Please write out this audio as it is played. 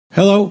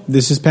Hello,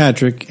 this is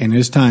Patrick, and it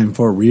is time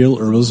for Real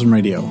Herbalism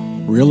Radio.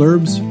 Real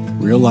herbs,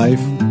 real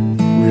life,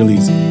 real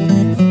easy.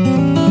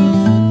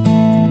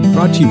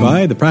 Brought to you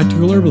by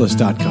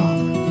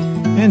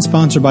thepracticalherbalist.com and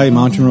sponsored by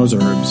Mountain Rose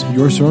Herbs,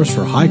 your source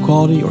for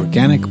high-quality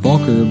organic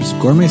bulk herbs,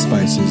 gourmet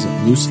spices,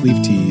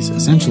 loose-leaf teas,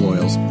 essential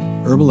oils,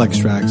 herbal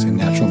extracts, and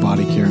natural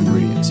body care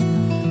ingredients.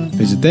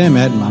 Visit them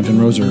at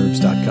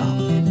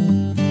mountainroseherbs.com.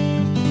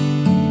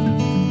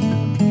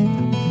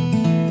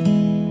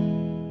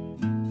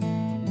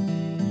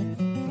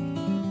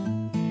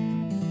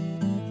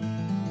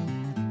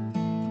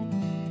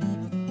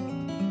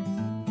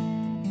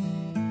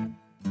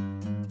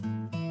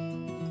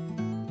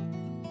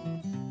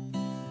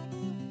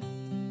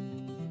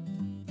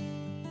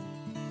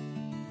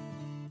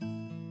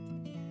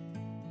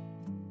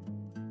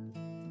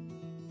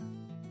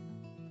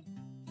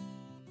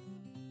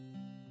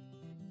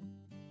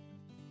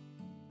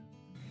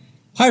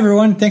 Hi,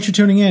 everyone. Thanks for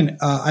tuning in.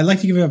 I'd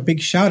like to give a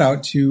big shout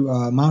out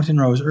to Mountain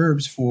Rose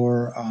Herbs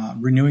for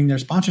renewing their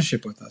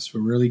sponsorship with us. It's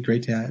really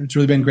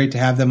been great to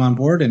have them on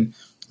board, and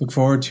look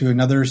forward to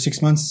another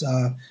 6 months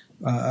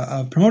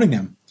of promoting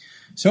them.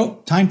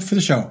 So, time for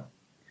the show.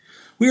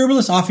 We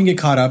herbalists often get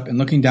caught up in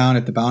looking down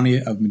at the bounty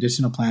of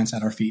medicinal plants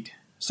at our feet.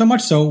 So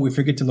much so, we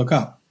forget to look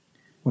up.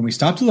 When we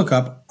stop to look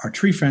up, our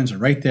tree friends are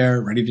right there,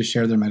 ready to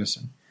share their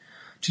medicine.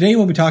 Today,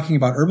 we'll be talking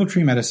about herbal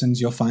tree medicines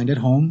you'll find at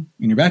home,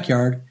 in your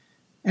backyard,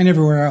 and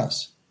everywhere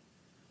else.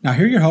 Now,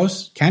 here are your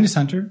hosts, Candace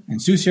Hunter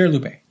and Sue Sierra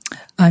Lupe.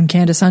 I'm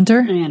Candace Hunter.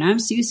 And I'm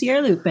Sue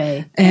Sierra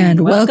Lupe. And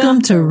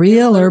welcome to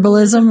Real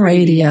Herbalism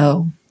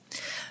Radio.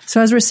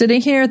 So as we're sitting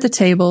here at the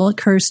table, it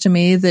occurs to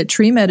me that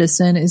tree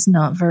medicine is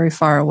not very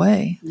far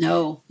away.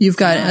 No. You've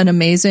got an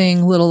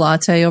amazing little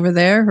latte over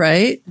there,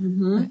 right?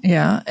 Mm-hmm.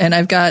 Yeah. And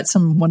I've got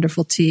some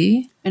wonderful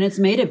tea. And it's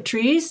made of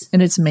trees?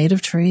 And it's made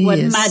of trees. What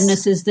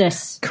madness is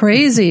this?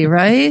 Crazy,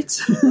 right?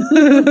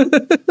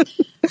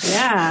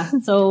 Yeah.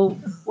 So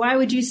why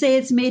would you say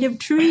it's made of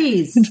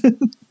trees?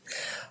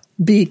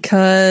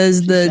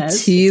 Because the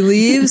tea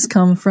leaves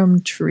come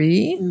from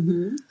tree,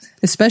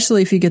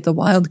 especially if you get the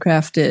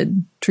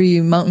wild-crafted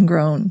tree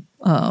mountain-grown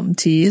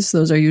teas.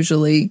 Those are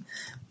usually,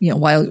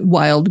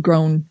 wild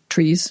grown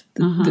trees.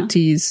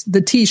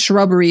 The tea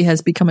shrubbery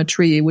has become a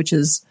tree, which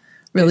is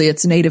really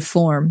its native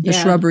form. The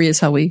shrubbery is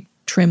how we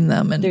trim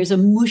them. And there's a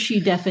mushy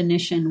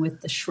definition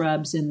with the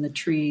shrubs and the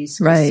trees.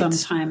 Right.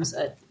 Sometimes,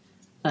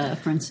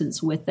 for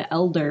instance, with the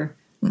elder,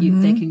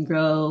 they can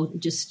grow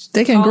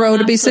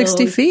to be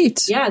 60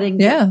 feet. Yeah,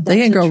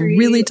 they can grow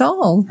really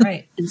tall.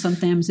 Right. And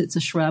sometimes it's a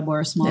shrub or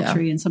a small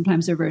tree, and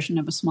sometimes their version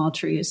of a small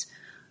tree is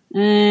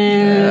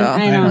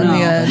I don't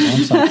know.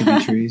 Some could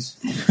be trees.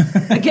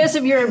 I guess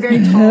if you're a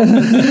very tall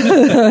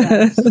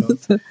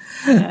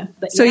person.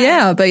 But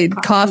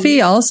coffee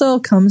also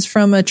comes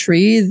from a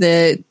tree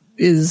that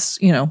is,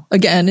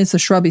 again, it's a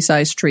shrubby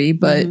sized tree,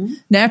 but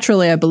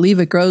naturally I believe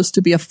it grows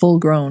to be a full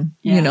grown,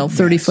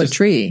 30-foot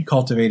tree.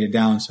 Cultivated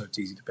down so it's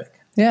easy to pick.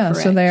 Yeah.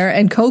 Correct. So there.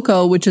 And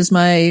cocoa, which is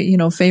my,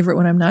 favorite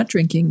when I'm not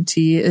drinking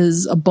tea,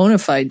 is a bona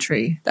fide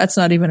tree. That's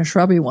not even a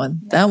shrubby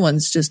one. Yeah. That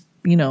one's just,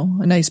 a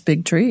nice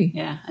big tree.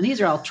 Yeah. And these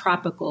are all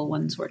tropical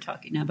ones we're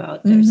talking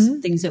about. There's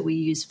things that we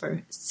use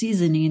for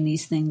seasoning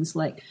these things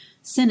like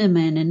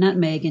cinnamon and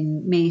nutmeg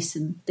and mace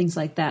and things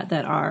like that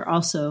are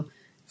also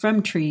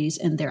from trees,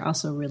 and they're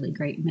also really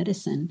great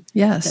medicine.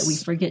 Yes. That we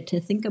forget to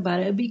think about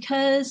it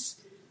because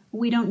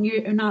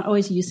you're not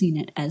always using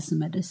it as a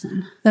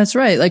medicine. That's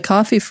right. Like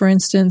coffee, for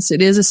instance, it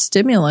is a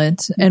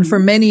stimulant. And for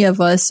many of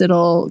us,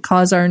 it'll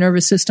cause our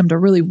nervous system to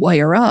really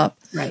wire up.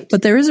 Right.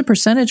 But there is a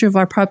percentage of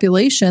our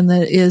population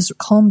that is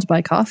calmed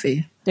by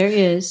coffee. There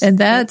is. And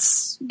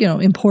that's,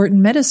 important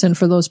medicine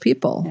for those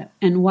people. Yeah.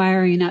 And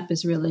wiring up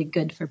is really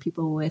good for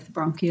people with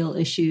bronchial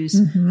issues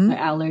or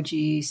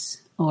allergies,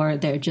 or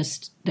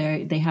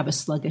they have a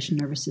sluggish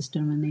nervous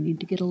system and they need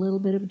to get a little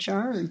bit of a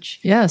charge.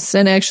 Yes.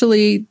 And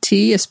actually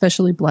tea,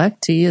 especially black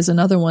tea, is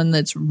another one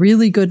that's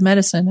really good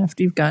medicine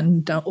after you've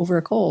gotten over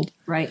a cold.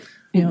 Right.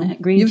 And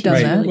that green you've tea.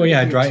 Done that. Well,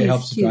 yeah, it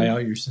helps to dry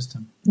out your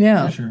system.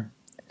 Yeah. For sure.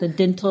 The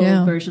dental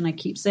version, I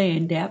keep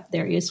saying,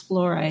 there is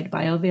fluoride,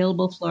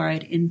 bioavailable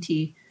fluoride in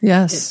tea.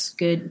 Yes. It's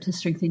good to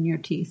strengthen your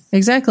teeth.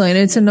 Exactly. And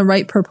it's in the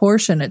right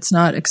proportion. It's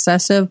not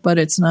excessive, but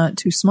it's not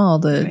too small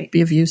to be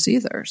of use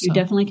either. So. You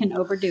definitely can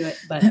overdo it,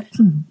 but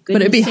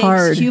it'd be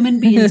hard. Human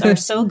beings are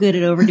so good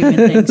at overdoing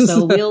things.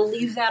 So we'll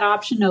leave that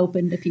option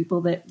open to people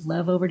that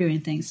love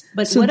overdoing things.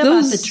 But what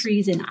about the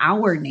trees in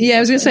our neighborhood? Yeah, I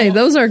was going to say,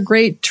 those are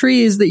great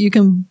trees that you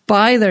can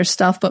buy their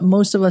stuff, but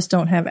most of us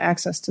don't have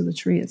access to the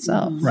tree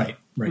itself. Right.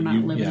 We're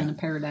not living in a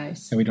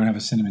paradise. And we don't have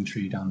a cinnamon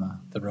tree down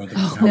the road.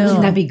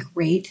 Wouldn't that be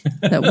great?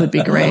 That would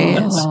be great.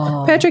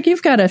 Patrick,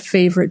 you've got a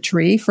favorite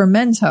tree for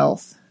men's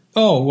health.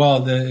 Oh,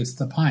 well, it's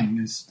the pine.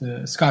 It's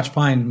the Scotch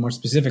pine, more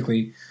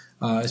specifically,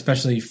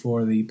 especially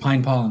for the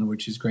pine pollen,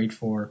 which is great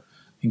for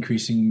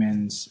increasing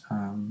men's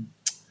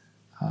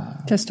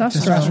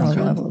testosterone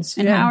levels.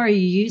 And how are you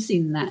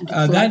using that?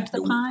 To collect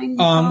the pine?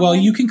 Well,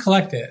 you can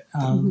collect it.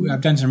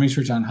 I've done some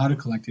research on how to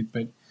collect it,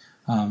 but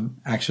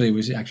Actually, it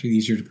was actually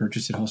easier to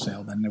purchase it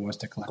wholesale than it was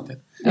to collect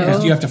it.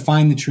 Because you have to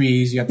find the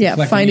trees, you have to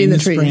collect finding them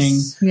in the the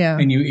trees. spring, Yeah.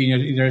 and you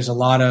know there's a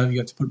lot of you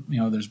have to put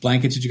there's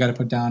blankets that you got to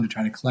put down to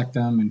try to collect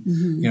them, and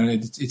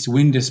it's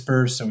wind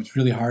dispersed, so it's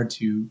really hard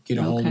to get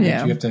a hold of it.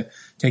 Yeah. You have to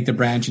take the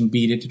branch and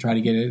beat it to try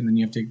to get it, and then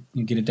you have to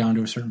get it down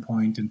to a certain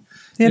point, and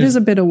It is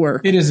a bit of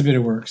work. It is a bit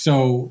of work.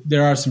 So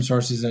there are some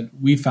sources that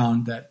we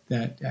found that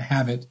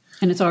have it.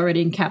 And it's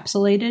already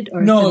encapsulated?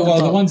 Or No,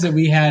 well, the ones that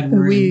we had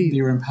were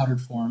they were in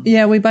powdered form.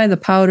 Yeah, we buy the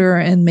powder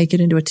and make it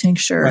into a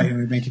tincture. Right, and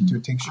we make it into a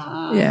tincture.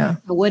 Yeah.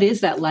 What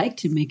is that like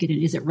to make it?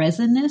 Is it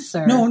resinous?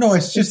 Or? No,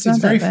 it's not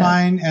very that bad.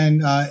 fine,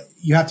 and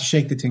you have to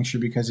shake the tincture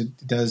because it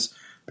does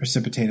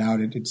precipitate out.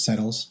 It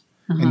settles.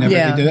 It never,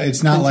 Yeah.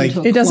 it's not like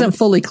Until- It doesn't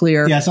fully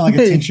clear. yeah, it's not like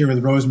a tincture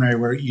with rosemary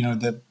where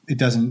it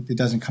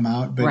doesn't come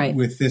out. But Right.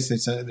 with this,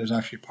 there's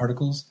actually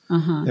particles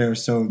there,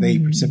 so they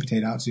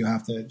precipitate out. So you'll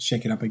have to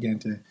shake it up again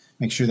to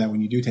make sure that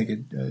when you do take it,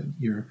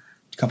 your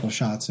couple of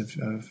shots of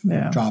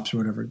drops or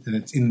whatever, that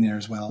it's in there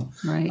as well.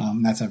 Right.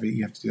 That's how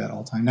you have to do that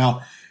all the time.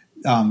 Now,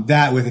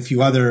 that with a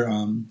few other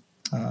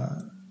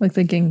Like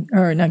the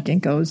not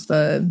ginkgos,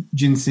 the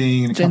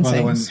ginseng and a couple other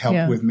Ginsengs, ones help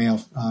yeah. with male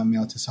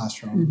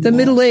testosterone.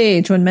 middle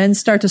age, when men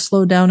start to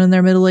slow down in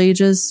their middle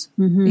ages,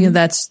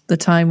 that's the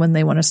time when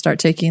they want to start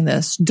taking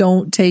this.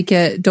 Don't take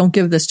it. Don't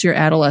give this to your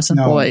adolescent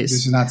No, boys.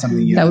 this is not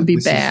something That would be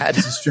this bad.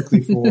 This is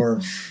strictly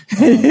for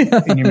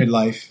in your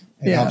midlife.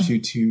 It Yeah. helps you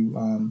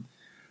to.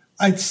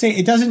 I'd say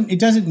it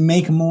doesn't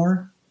make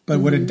more, but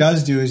what it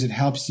does do is it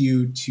helps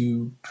you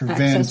to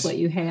prevent Access what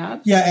you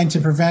have? Yeah, and to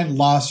prevent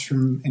loss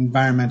from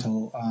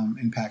environmental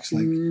impacts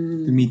like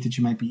the meat that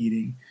you might be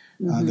eating,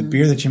 the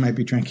beer that you might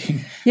be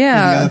drinking,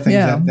 Yeah, the other things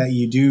yeah. that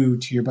you do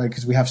to your body,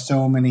 because we have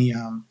so many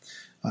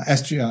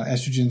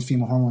estrogens,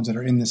 female hormones that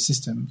are in the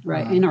system.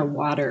 Right, in our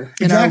water.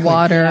 In our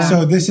water.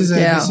 So this is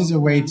Yeah. a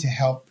way to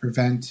help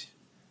prevent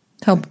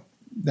Help.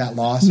 that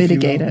loss, if you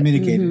Mitigate will. it.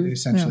 Mitigate it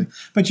essentially.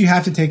 But you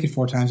have to take it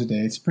 4 times a day.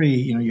 It's pretty,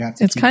 you have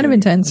to. It's keep kind of it-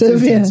 intensive,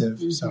 It's yeah.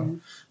 intensive. So,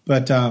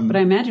 but But I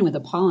imagine with the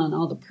pollen,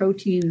 all the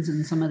proteins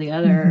and some of the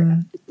other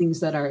things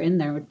that are in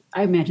there,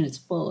 I imagine it's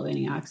full of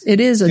antioxidants.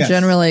 It is a Yes.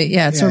 generally,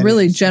 it's Yeah, a it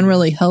really is.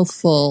 generally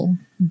healthful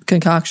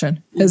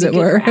concoction, as it Be good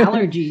were. for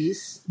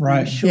allergies, Right.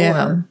 I'm sure.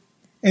 Yeah.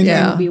 and,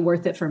 Yeah. It would be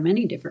worth it for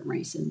many different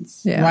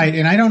reasons. Yeah. right.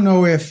 And I don't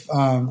know if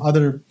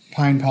other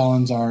pine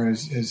pollens are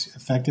as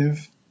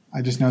effective.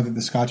 I just know that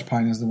the Scotch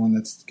pine is the one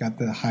that's got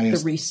the The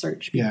highest.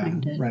 research Yeah,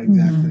 behind it. right,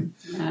 exactly.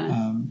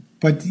 Yeah.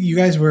 But you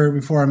guys were,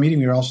 before our meeting,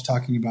 we were also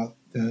talking about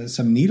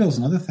some needles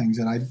and other things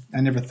that I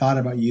never thought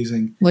about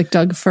using. Like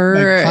Doug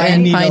fir Like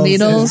and pine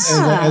needles.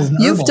 as an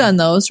You've herbal. done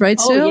those, right,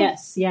 Sue? Oh,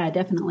 yes. Yeah,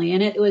 definitely.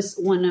 And it was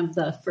one of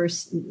the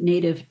first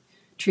native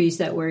trees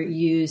that were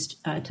used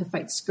to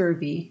fight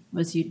scurvy.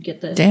 Was you'd get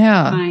the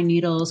Yeah. pine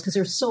needles because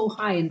they're so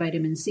high in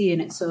vitamin C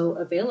and it's so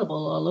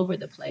available all over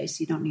the place.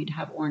 You don't need to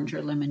have orange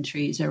or lemon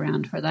trees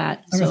around for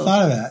that. I never So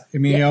thought of that. I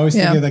mean, you always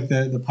think Yeah. of like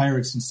the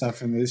pirates and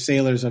stuff and the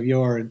sailors of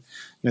yore, and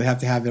they have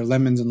to have their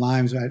lemons and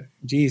limes. But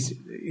geez,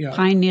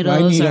 pine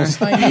needles are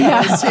Pine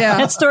needles, yeah.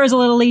 that store's a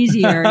little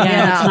easier. Yeah,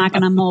 Yeah. it's not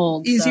going to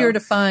mold. Easier so. to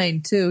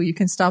find, too. You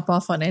can stop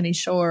off on any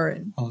shore.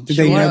 And Did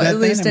they know that at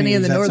least then? I mean, any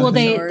of is the that northern Well,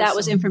 something- they shores. that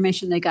was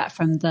information they got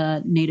from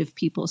the native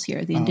peoples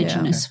here, the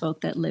indigenous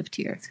folk that lived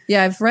here.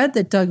 Yeah, I've read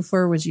that Doug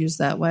fir was used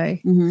that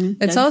way. Mm-hmm.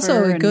 It's Doug also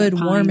fir a and good the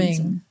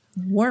pines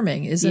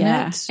warming, isn't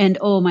Yeah. it? And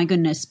oh my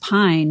goodness,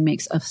 pine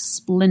makes a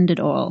splendid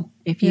oil.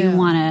 If you Yeah.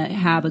 want to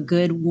have a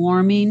good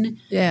warming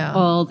Yeah.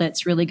 oil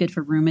that's really good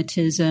for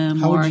rheumatism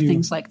How or would you-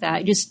 things like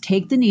that, you just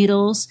take the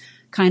needles,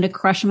 kind of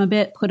crush them a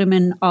bit, put them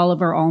in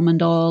olive or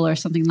almond oil or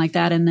something like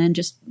that, and then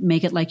just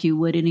make it like you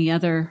would any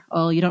other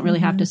oil. You don't really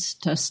have to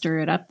stir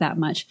it up that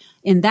much.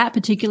 In that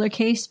particular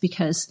case,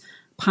 because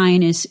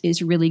pine is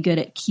really good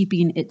at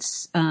keeping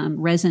its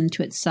resin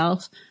to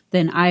itself,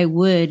 then I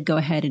would go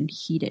ahead and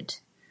heat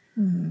it.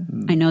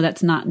 I know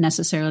that's not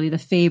necessarily the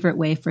favorite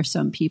way for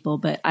some people,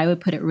 but I would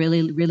put it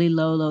really, really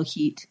low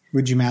heat.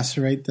 Would you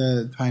macerate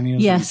the pine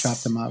needles Yes. and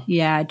chop them up?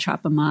 Yeah, I'd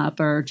chop them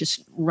up or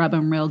just rub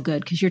them real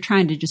good because you're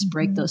trying to just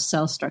break those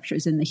cell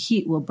structures, and the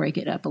heat will break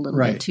it up a little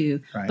Right, bit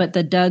too. right. But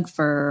the Doug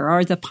fir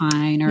or the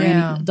pine or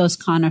Yeah. those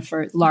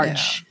conifer,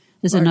 larch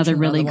is Larch another is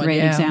really another one, great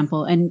yeah.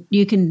 example. And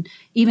you can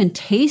even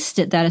taste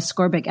it, that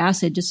ascorbic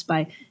acid, just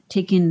by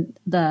taking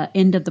the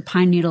end of the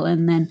pine needle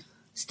and then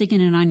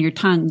sticking it on your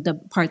tongue, the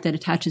part that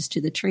attaches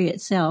to the tree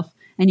itself.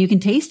 And you can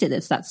taste it.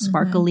 It's that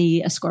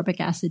sparkly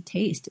ascorbic acid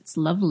taste. It's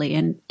lovely.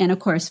 And of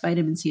course,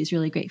 vitamin C is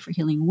really great for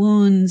healing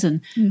wounds.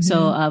 And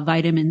so a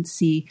vitamin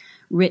C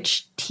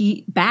rich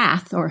tea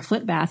bath or a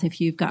foot bath, if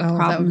you've got Oh, that would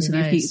problems be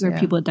in your nice, feet, or yeah.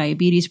 people with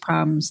diabetes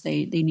problems,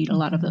 they need a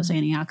lot of those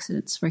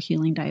antioxidants for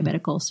healing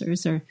diabetic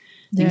ulcers or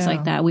things Yeah.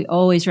 like that. We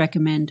always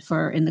recommend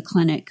in the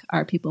clinic,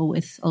 our people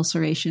with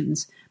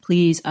ulcerations,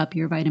 please up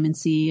your vitamin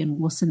C, and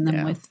we'll send them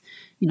Yeah. with,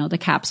 the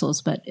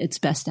capsules, but it's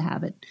best to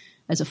have it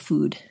as a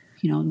food,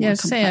 more Yeah,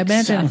 say, I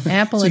complex imagine stuff.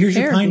 apple So and here's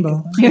your pear. pine would be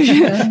bowl.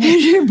 good.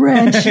 Here's your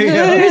branch.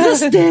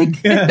 Here's a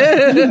stick.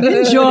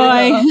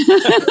 Enjoy.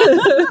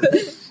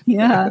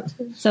 Yeah.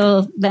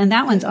 So then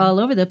that one's all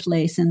over the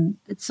place. And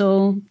it's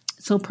so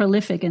so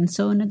prolific and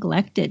so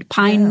neglected.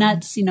 Pine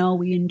nuts,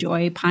 we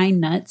enjoy pine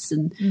nuts,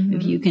 and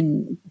if you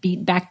can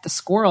beat back the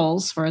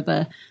squirrels for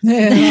the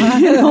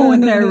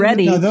when they're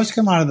ready. No, those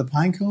come out of the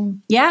pine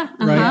cone. Yeah,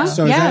 right.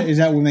 So is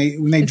that when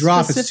they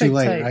drop, it's too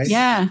late, types. right?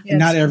 Yeah, and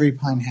not every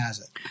pine has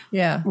it.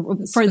 Yeah,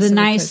 for the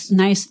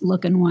nice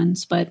looking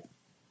ones, but.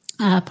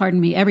 Pardon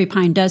me, every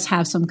pine does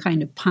have some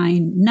kind of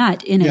pine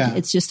nut in it. Yeah.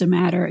 It's just a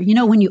matter,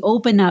 when you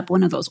open up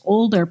one of those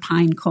older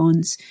pine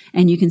cones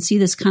and you can see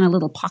this kind of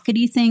little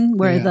pockety thing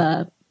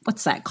where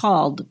what's that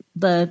called?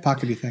 The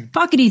pockety thing.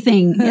 Pockety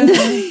thing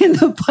in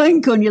the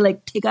pine cone. You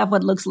take off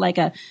what looks like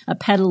a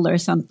petal or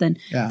something.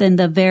 Yeah. Then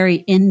the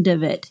very end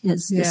of it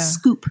is the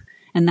scoop.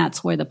 And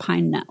that's where the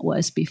pine nut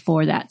was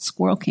before that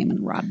squirrel came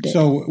and robbed it.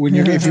 So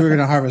if you were going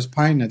to harvest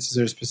pine nuts, is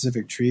there a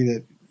specific tree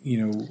that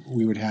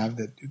we would have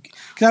that?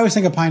 Because I always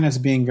think of pine nuts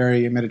being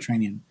very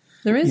Mediterranean.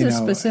 There is a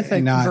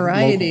specific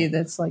variety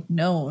that's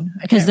known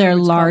because they're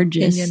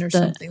largest, pinyon or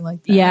something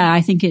like that. Yeah, I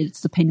think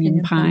it's the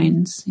pinyon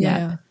pines.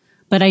 Yeah.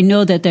 But I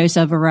know that there's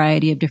a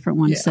variety of different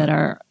ones that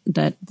are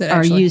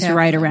used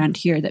right around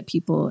here that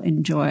people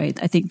enjoy.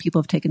 I think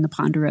people have taken the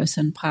ponderosa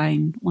and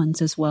pine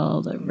ones as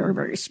well. They're very,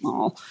 very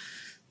small.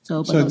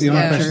 So the only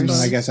question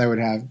I guess I would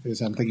have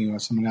is I'm thinking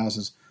of someone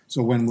else's.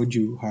 So when would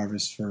you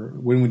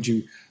when would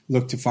you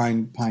look to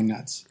find pine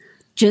nuts?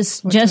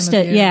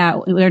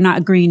 They're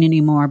not green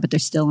anymore, but they're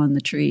still on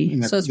the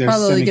tree. So it's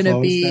probably going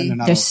to be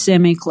they're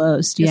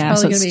semi-closed. Yeah,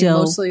 so it's still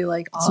mostly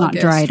August. It's not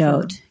dried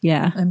out.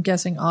 Yeah, I'm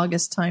guessing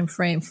August time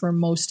frame for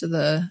most of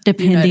the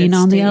depending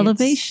on the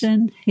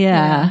elevation.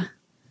 Yeah.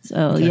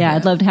 So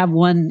I'd love to have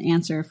one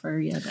answer for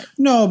you.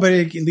 No, but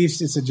at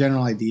least it's a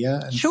general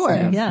idea.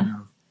 Sure.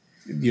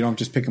 You don't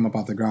just pick them up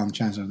off the ground.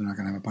 Chances are they're not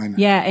going to have a pine nut.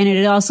 Yeah, and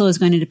it also is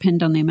going to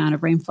depend on the amount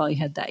of rainfall you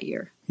had that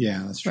year.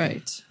 Yeah, that's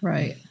true.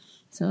 Right.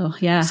 So, So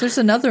there's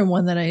another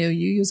one that I know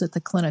you use at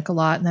the clinic a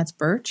lot, and that's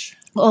birch.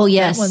 Oh,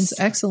 yes. That one's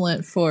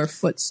excellent for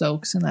foot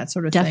soaks and that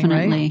sort of thing,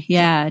 right?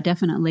 Yeah,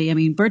 definitely. I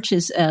mean, birch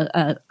is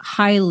a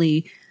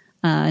highly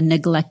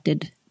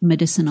neglected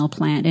medicinal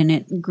plant, and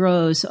it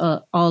grows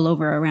all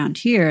over around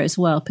here as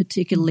well,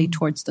 particularly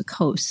towards the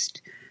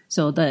coast.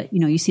 So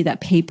you see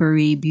that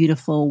papery,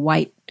 beautiful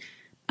white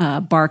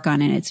bark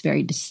on it. It's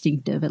very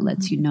distinctive. It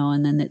lets you know.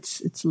 And then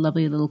it's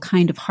lovely little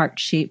kind of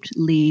heart-shaped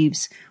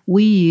leaves.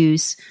 We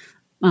use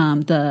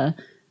the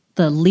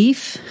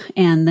leaf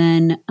and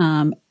then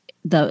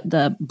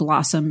the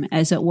blossom,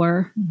 as it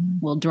were.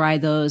 We'll dry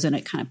those, and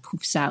it kind of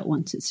poofs out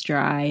once it's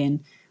dry.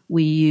 And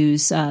we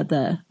use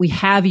we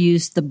have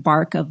used the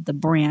bark of the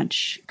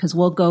branch, because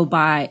we'll go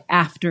by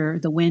after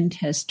the wind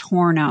has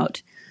torn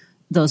out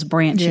those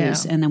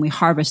branches, and then we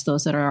harvest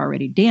those that are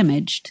already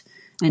damaged.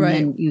 And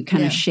then you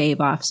kind of shave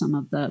off some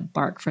of the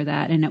bark for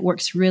that. And it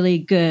works really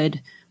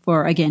good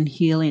for, again,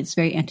 healing. It's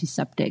very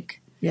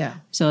antiseptic. Yeah.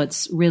 So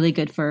it's really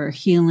good for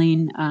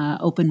healing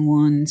open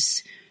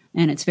wounds,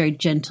 and it's very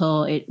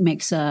gentle. It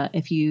makes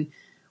if you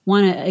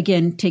want to,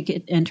 again, take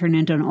it and turn it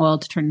into an oil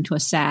to turn into a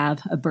salve,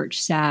 a birch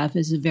salve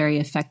is a very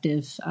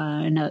effective,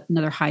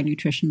 another high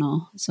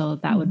nutritional. So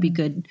that would be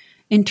good.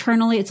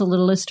 Internally, it's a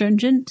little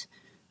astringent.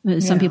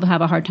 Some people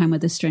have a hard time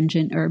with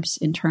astringent herbs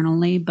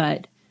internally,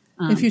 but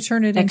if you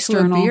turn it into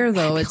a beer,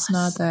 though, it's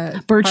not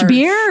that birch harsh.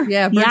 beer.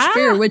 Yeah, birch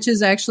beer, which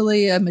is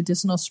actually a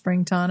medicinal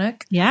spring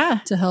tonic.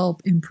 Yeah, to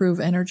help improve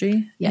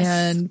energy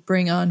and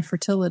bring on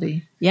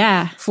fertility.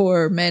 Yeah,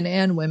 for men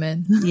and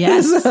women.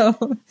 Yes,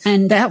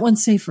 and that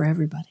one's safe for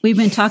everybody. We've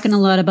been talking a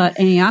lot about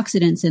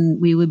antioxidants,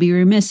 and we would be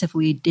remiss if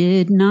we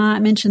did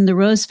not mention the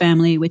rose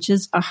family, which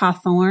is a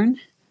hawthorn,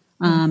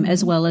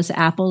 as well as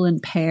apple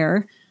and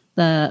pear.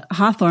 The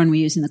hawthorn we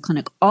use in the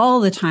clinic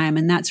all the time,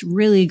 and that's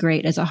really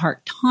great as a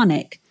heart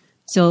tonic.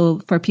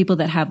 So for people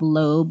that have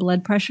low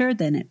blood pressure,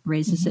 then it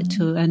raises it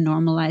to a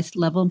normalized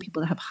level. And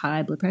people that have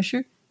high blood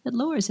pressure, it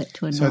lowers it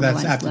to a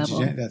normalized level.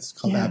 So that's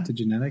called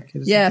adaptogenetic?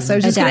 Yes, I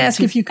was just going to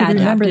ask if you could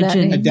remember that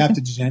name.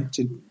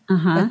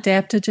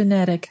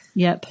 Adaptogenetic.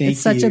 Yep. It's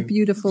such a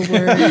beautiful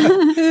word. I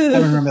would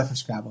remember that from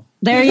Scrabble.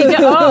 There you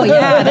go. Oh,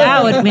 yeah,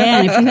 that would,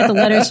 man, if you had the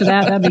letters for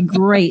that, that'd be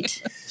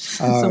great.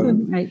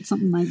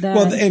 Something like that.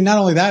 Well, and not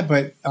only that,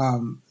 but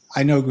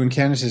I know when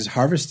Candace has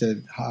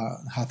harvested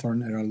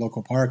hawthorn at our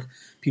local park,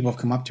 people have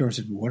come up to her and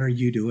said, "What are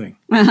you doing?"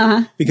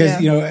 Because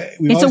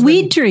it's a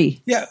weed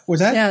tree. Yeah, was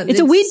that? Yeah,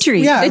 it's a weed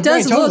tree. Yeah, it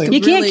does look. Totally.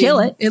 You can't kill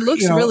it. It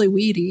looks really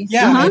weedy.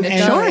 Yeah,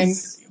 and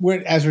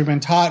as we've been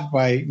taught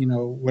by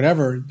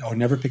whatever,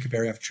 never pick a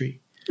berry off a tree.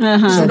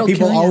 So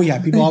people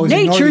always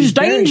nature's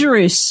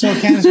dangerous. So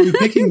Candace would be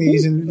picking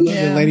these, and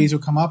the ladies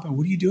would come up and,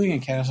 "What are you doing?"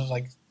 And Candace was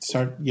like,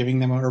 start giving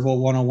them a herbal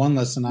 101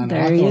 lesson on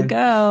there hawthorn. You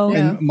go.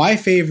 And one of my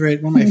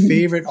favorite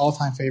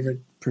all-time favorite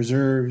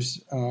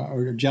preserves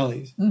or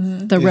jellies.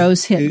 The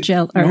rose hip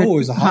jelly. No, it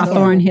was a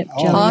hawthorn hip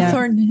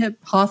jelly.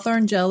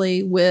 Hawthorn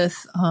jelly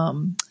with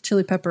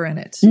chili pepper in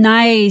it.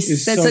 Nice.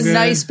 It's That's so a good.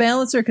 nice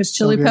balancer because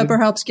chili good. pepper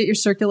helps get your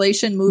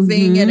circulation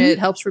moving and it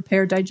helps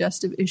repair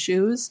digestive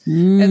issues.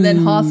 And then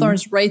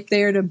hawthorn's right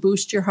there to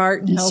boost your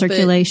heart and help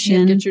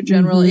circulation. it get your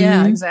general.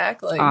 Yeah,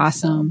 exactly.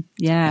 Awesome.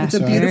 Yeah. It's a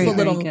So beautiful very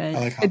little. good. I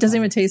like It doesn't hawthorn.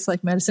 even taste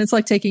like medicine. It's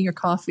like taking your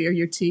coffee or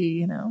your tea.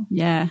 You know,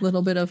 Yeah. a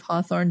little bit of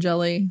hawthorn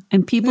jelly.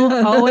 And people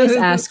always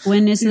ask,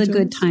 when is a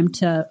good time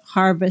to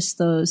harvest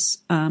those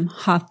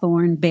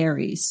hawthorn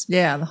berries?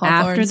 Yeah, the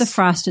hawthorns. After the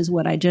frost is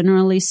what I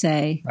generally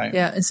say. Right.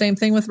 Yeah, and same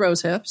thing with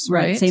rose hips.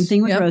 Right. Same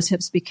thing with Yep. rose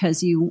hips,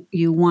 because you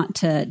want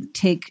to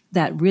take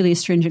that really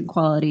astringent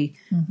quality,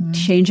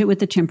 change it with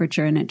the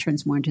temperature, and it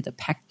turns more into the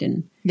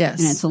pectin. Yes.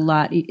 And it's a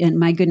lot. And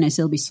my goodness,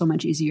 it'll be so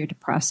much easier to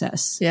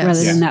process Yes.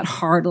 rather than Yeah. that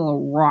hard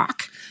little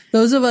rock.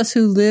 Those of us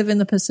who live in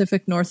the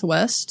Pacific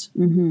Northwest,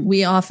 Mm-hmm.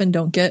 we often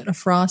don't get a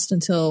frost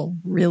until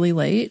really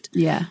late.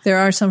 Yeah. There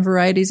are some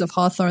varieties of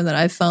hawthorn that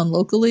I've found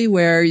locally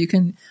where you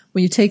can,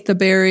 when you take the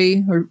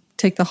berry or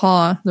take the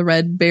haw, the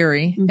red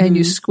berry, and Mm-hmm.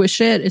 you squish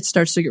it, it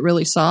starts to get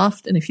really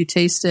soft. And if you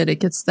taste it, it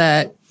gets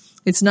that,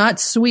 it's not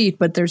sweet,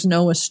 but there's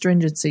no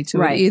astringency to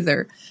Right. it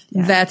either.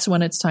 Yeah. That's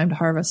when it's time to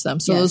harvest them.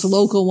 So Yes. those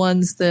local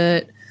ones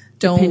that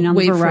don't Depending on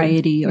wait the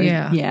variety. for,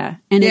 Yeah.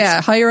 And yeah,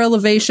 it's, higher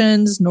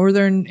elevations,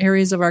 northern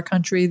areas of our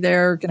country,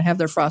 they're going to have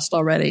their frost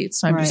already. It's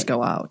time to Right. just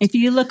go out. if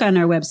you look on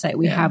our website,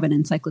 we Yeah. have an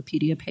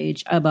encyclopedia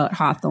page about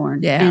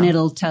hawthorn. Yeah. And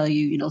it'll tell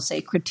you, it'll say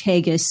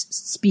Crataegus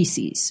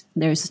species.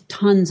 There's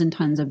tons and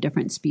tons of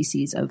different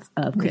species of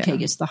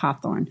Crataegus, the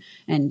hawthorn.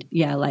 And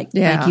like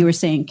you were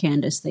saying,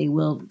 Candace, they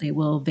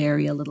will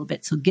vary a little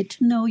bit. So get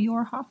to know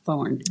your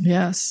hawthorn.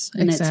 Yes,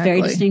 And exactly. it's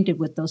very distinctive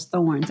with those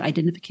thorns.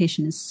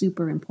 Identification is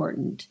super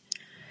important.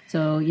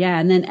 So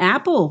and then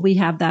apple, we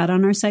have that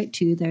on our site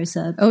too. There's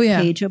a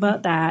page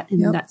about that,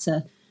 and that's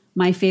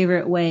my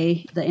favorite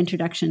way. The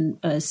introduction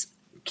is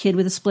kid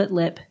with a split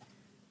lip.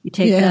 You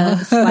take a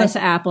slice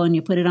of apple and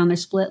you put it on their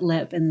split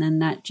lip, and then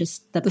that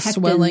just the pectin,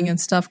 swelling and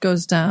stuff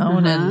goes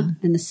down, and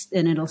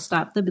it'll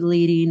stop the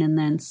bleeding, and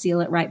then seal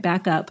it right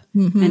back up.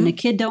 And the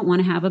kid don't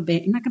want to have you're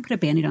not going to put a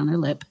Band-Aid on their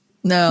lip.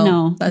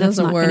 no, that that's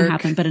doesn't not work. going to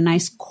happen. But a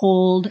nice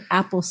cold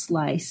apple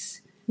slice.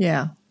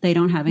 Yeah, They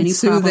don't have any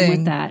It's problem soothing.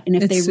 with that. And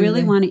if It's they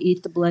really soothing. want to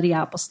eat the bloody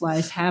apple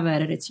slice, have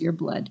at it. It's your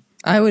blood.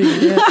 I would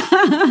eat it.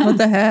 What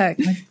the heck?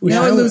 You Wish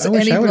don't lose I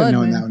wish any I would blood, have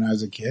known man. that when I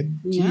was a kid.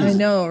 Yeah. I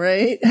know,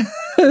 right?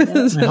 I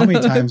mean, how many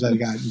times I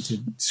got into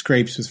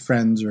scrapes with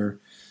friends or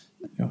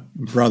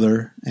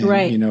brother, and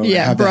Right.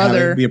 Yeah, have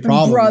brother. it be a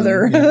problem.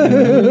 Brother.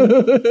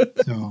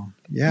 So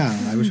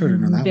I wish I would have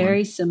known that Very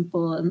one.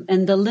 simple.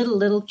 And the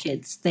little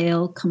kids,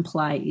 they'll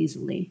comply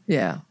easily.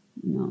 Yeah.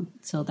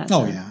 So that's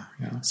Oh yeah.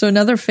 So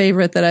another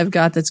favorite that I've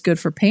got that's good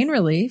for pain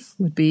relief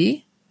would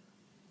be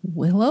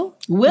willow.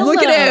 Willow,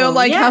 Look at it. I'm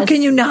like, how yes.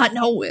 can you not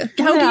know it?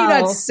 How can you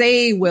Well, not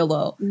say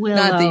willow? Willow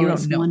Not that you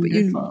is don't know,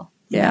 wonderful.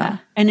 but yeah.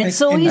 And it's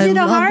so And easy I to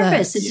love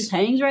harvest. that. It just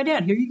hangs right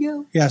out. Here you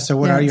go. Yeah. So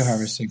what are you Yes.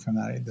 harvesting from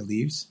that? The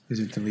leaves? Is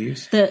it the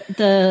leaves?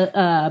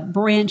 The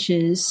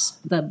branches,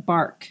 the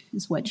bark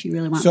is what you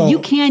really want. So- you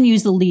can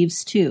use the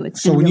leaves too.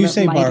 It's So gonna when be you a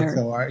say bit lighter. bark,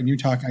 though, are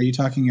you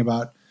talking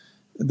about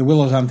the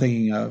willows? I'm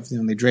thinking of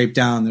they drape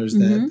down. There's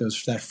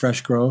that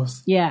fresh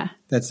growth. Yeah.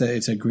 It's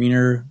a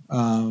greener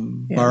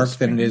bark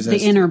than it is The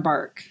inner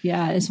bark,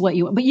 is what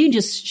you want. But you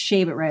just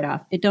shave it right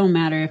off. It don't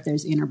matter if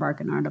there's inner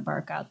bark and outer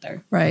bark out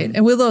there. Right.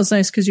 And willow's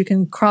nice because you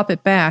can crop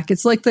it back.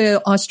 It's like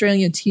the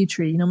Australian tea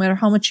tree. No matter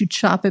how much you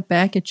chop it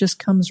back, it just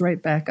comes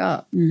right back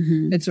up.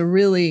 Mm-hmm. It's a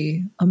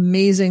really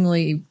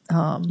amazingly,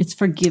 It's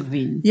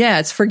forgiving.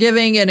 it's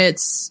forgiving and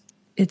it's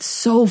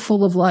so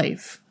full of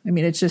life. I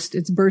mean,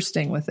 it's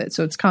bursting with it.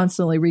 So it's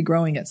constantly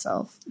regrowing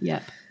itself.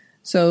 Yep.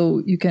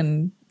 So you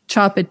can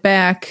chop it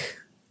back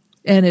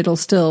and it'll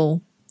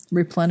still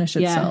replenish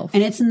itself.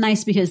 And it's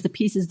nice because the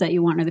pieces that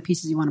you want are the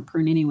pieces you want to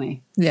prune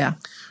anyway. Yeah.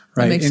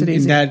 right. That makes it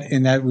easy.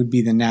 And that would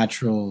be the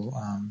natural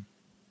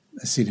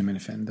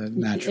acetaminophen, the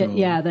natural.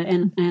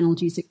 The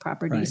analgesic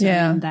properties.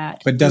 Yeah. around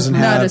that. But doesn't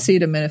Not have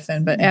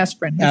acetaminophen, but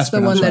aspirin. It's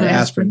aspirin. the one I'm that sorry,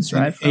 aspirin's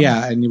derived from.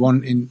 Yeah, and you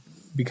won't.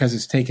 Because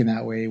it's taken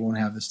that way, you won't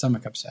have the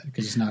stomach upset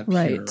because it's not pure,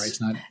 Right. right? It's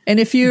not. And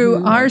if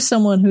you are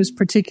someone who's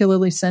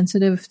particularly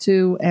sensitive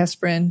to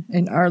aspirin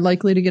and are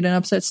likely to get an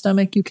upset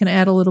stomach, you can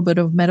add a little bit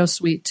of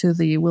meadowsweet to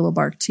the willow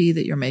bark tea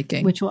that you're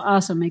making. which will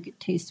also make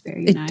it taste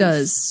very It nice.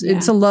 does. Yeah.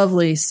 It's a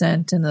lovely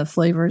scent and the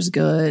flavor is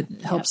good.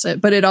 It helps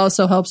it. But it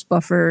also helps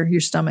buffer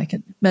your stomach.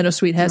 And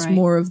meadowsweet has Right.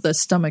 more of the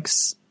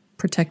stomach's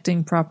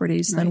protecting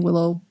properties than Right.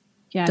 willow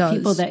Yeah, does.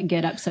 people that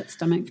get upset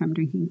stomach from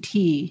drinking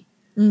tea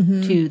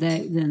Mm-hmm. too,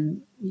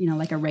 then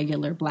like a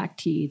regular black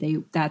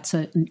tea, that's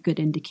a good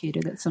indicator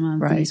that some of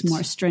Right. these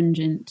more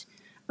stringent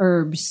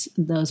herbs,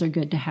 those are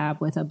good to have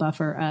with a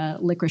buffer.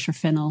 Licorice or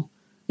fennel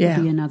Yeah.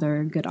 would be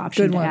another good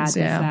option Good to ones, add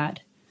yeah. with that.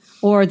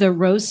 Or the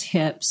rose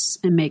hips,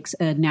 it makes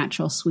a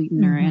natural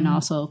sweetener and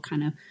also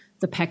kind of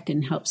the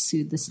pectin helps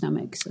soothe the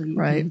stomach, so you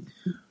Right.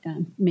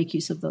 can make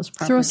use of those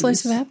properties. Throw a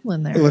slice of apple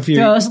in there. Well, if you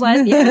Throw a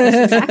slice, yeah,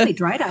 that's exactly.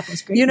 Dried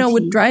apple's great. You know, for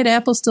with tea. dried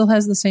apple still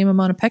has the same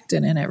amount of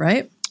pectin in it,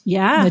 right?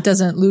 Yeah. It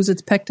doesn't lose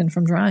its pectin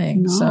from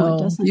drying. No, it so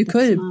doesn't. you That's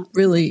could not-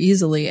 really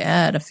easily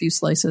add a few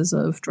slices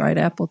of dried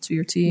apple to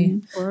your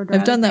tea. Or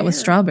I've done that dried with pear.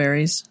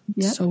 strawberries.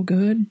 It's Yep. so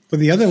good. But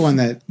the other one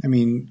that, I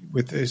mean,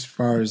 with as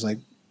far as like,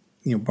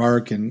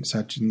 bark and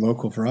such and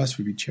local for us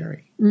would be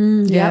cherry.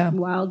 Yeah. Yep,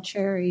 wild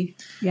cherry.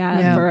 Yeah,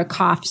 Yeah. for a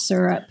cough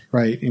syrup.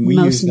 Right. And we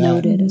Most use that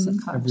noted as a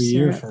cough every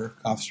year syrup. for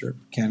cough syrup.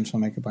 Candace will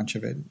make a bunch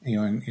of it,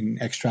 in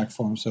extract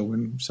form. So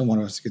when one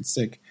of us gets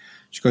sick,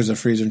 she goes to the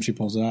freezer and she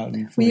pulls it out.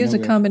 And We use a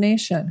no good.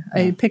 combination.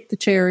 I pick the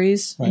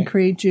cherries and Right.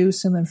 create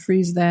juice and then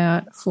freeze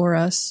that for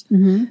us.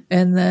 Mm-hmm.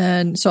 And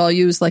then, so I'll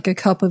use like a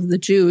cup of the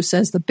juice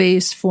as the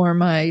base for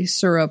my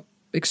syrup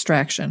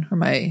extraction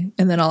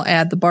and then I'll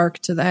add the bark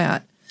to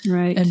that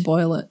Right. and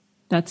boil it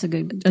That's a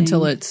good thing.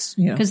 until it's,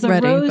 Because the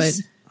ready.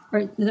 rose,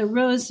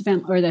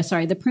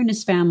 the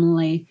prunus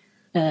family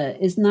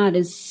is not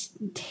as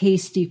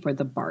tasty for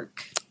the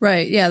bark.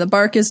 Right. Yeah. The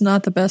bark is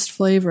not the best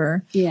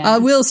flavor. Yeah.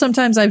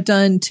 Sometimes I've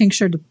done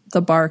tinctured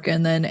the bark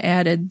and then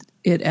added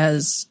it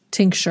as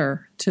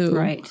tincture to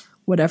Right.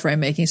 whatever I'm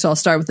making. So I'll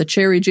start with the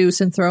cherry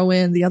juice and throw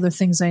in the other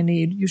things I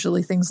need,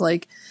 usually things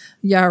like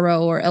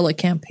yarrow or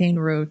elecampane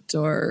root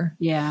or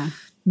Yeah.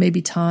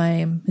 maybe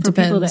thyme. It For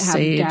depends. people that have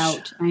Sage.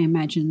 gout, I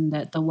imagine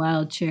that the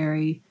wild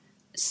cherry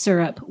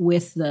syrup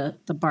with the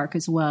bark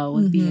as well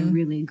would be a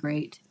really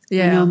great.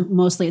 Yeah. I know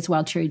mostly it's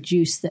wild cherry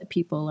juice that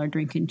people are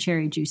drinking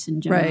cherry juice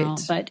in general,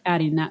 Right. but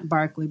adding that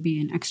bark would be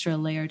an extra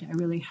layer to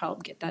really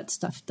help get that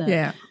stuff, the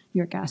Yeah.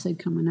 uric acid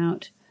coming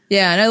out.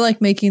 Yeah. And I like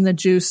making the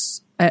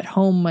juice at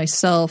home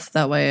myself.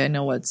 That way I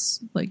know what's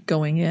like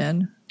going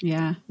in.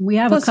 Yeah. We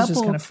have Plus a it's just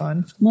couple kind of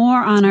fun.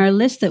 more on our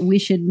list that we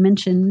should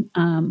mention.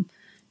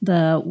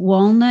 The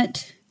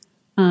walnut,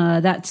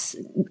 that's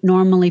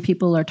normally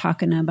people are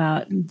talking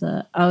about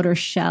the outer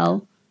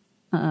shell,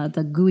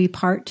 the gooey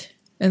part.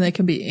 And they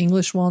can be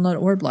English walnut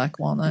or black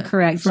walnut.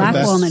 Correct. So Black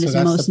that's- walnut so is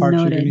that's most the part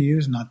you're going to noted.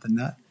 use, not the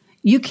nut.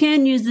 You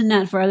can use the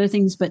nut for other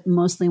things, but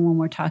mostly when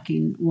we're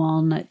talking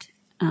walnut,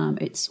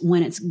 it's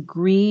when it's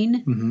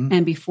green Mm-hmm.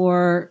 and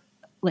before,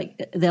 like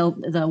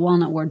the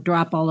walnut will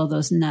drop all of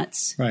those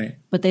nuts, Right.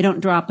 but they don't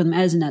drop them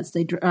as nuts.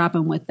 They drop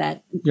them with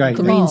that Right.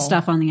 green Ball.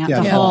 stuff on the Yeah,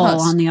 the the hull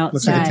husk. on the Looks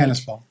outside. like a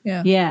tennis ball.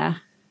 Yeah. Yeah.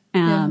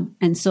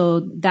 And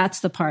so that's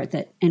the part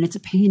that, and it's a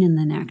pain in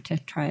the neck to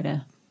try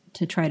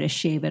to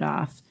shave it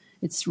off.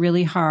 It's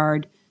really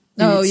hard.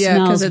 and Oh, it yeah,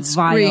 'cause smells it's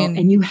vile, green.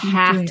 and you You're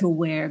have doing to it.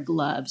 wear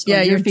gloves. Yeah, or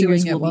your you're doing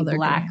fingers it while will they're be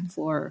black green.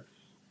 for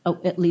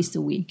at least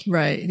a week.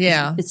 Right.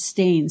 Yeah. It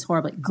stains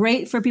horribly.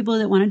 Great for people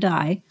that want to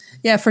die.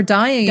 Yeah. For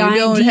dyeing, you Dye,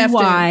 don't have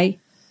to.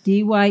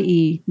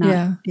 DYE.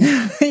 Not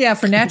Yeah. Yeah.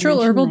 For natural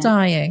Mention herbal that.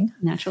 dyeing,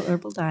 natural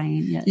herbal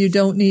dyeing. Yes. you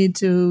don't need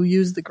to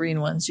use the green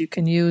ones. You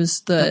can use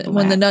The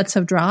when the black. nuts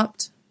have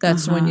dropped.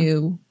 That's when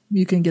Uh-huh.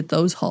 you can get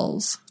those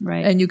hulls.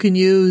 Right. And you can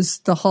use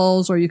the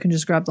hulls or you can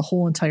just grab the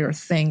whole entire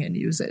thing and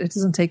use it. It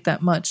doesn't take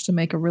that much to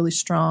make a really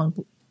strong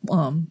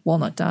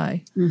walnut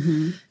dye.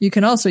 Mm-hmm. You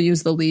can also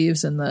use the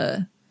leaves and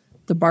the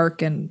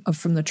bark and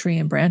from the tree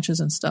and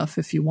branches and stuff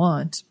if you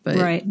want. But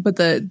Right. but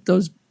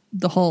the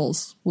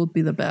hulls will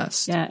be the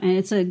best. Yeah, and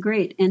it's a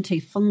great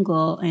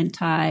antifungal,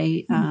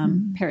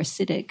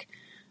 anti-parasitic.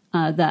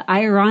 The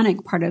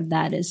ironic part of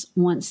that is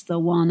once the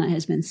walnut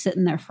has been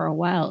sitting there for a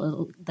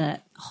while,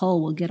 that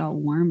hull will get all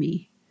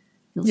wormy.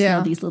 You'll see Yeah.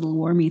 all these little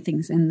wormy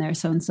things in there.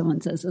 So when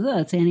someone says, "Oh,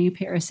 it's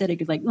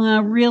anti-parasitic," you're like,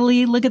 "Oh,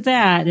 really? Look at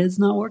that! It's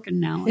not working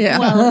now." Yeah.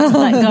 Well, let's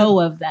let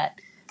go of that.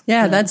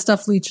 Yeah, that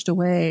stuff leached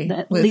away.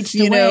 That with, leached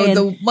you know, away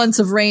the months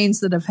of rains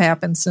that have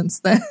happened since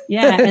then.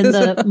 Yeah, and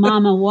the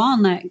mama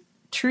walnut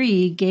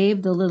tree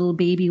gave the little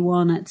baby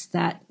walnuts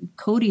that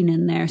coating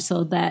in there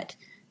so that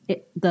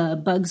the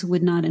bugs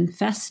would not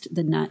infest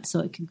the nut, so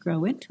it could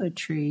grow into a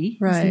tree.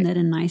 Right. Isn't that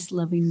a nice,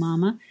 loving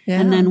mama? Yeah.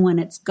 And then when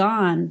it's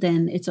gone,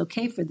 then it's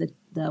okay for the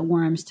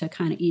worms to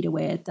kind of eat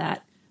away at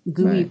that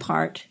gooey Right.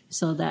 part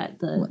so that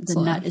the What's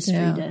nut left, is free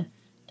yeah.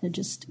 to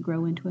just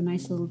grow into a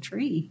nice little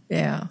tree.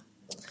 Yeah.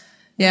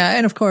 Yeah,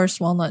 and of course,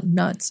 walnut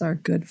nuts are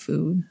good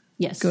food.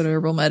 Yes. Good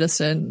herbal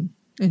medicine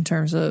in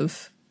terms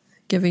of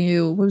giving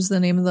you, what was the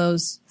name of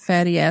those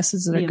fatty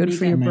acids that The are good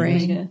for your omega-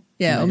 brain? omega.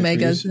 Yeah,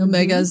 Omega-3s.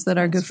 omegas that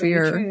are good That's for very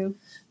your true.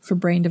 for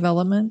brain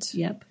development.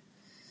 Yep.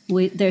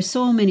 There's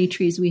so many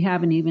trees we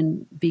haven't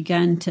even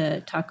begun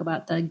to talk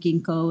about the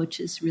ginkgo, which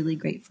is really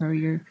great for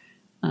your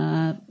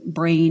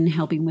brain,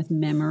 helping with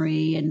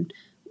memory. And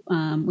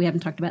we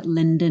haven't talked about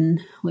linden,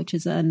 which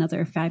is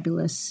another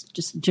fabulous,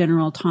 just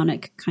general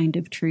tonic kind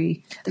of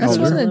tree. That's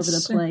Elder. one all over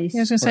that's the place. I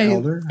was going to Or say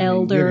elder. I mean, we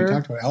Elder. haven't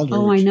talked about elder.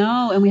 Oh, I which-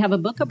 know. And we have a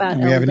book about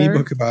And elder. we have an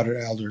ebook about it,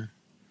 elder.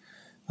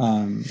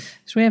 so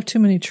we have too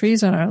many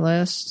trees on our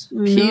list.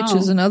 I Peach know.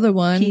 is another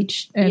one.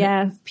 Peach, And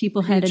yeah. If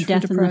people had a peach for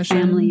death in the depression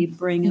family, you'd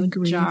bring a and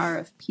grief. jar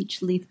of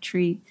peach leaf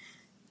Tea.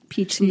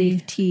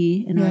 leaf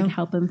tea, and it Yeah. would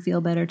help them feel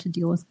better to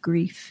deal with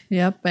grief.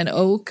 Yep, and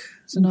oak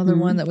is another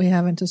one that we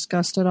haven't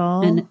discussed at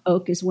all. And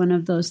oak is one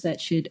of those that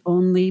should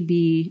only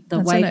be the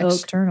That's white an oak.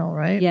 external,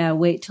 right? Yeah,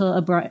 wait till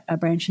a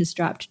branch has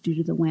dropped due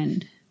to the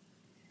wind.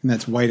 And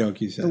that's white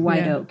oak, you said. The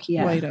white oak,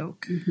 yeah. White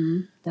oak.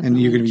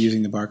 And you're going to be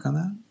using the bark on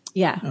that?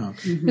 Yeah. Oh.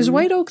 Is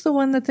white oak the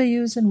one that they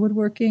use in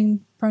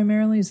woodworking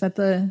primarily? Is that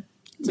the?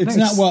 It's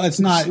not. Well, it's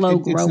not.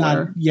 Slow It's not.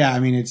 grower. Yeah, I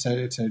mean, it's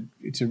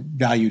a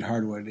valued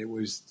hardwood. It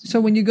was So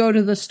when you go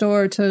to the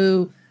store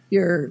to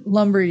your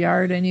lumber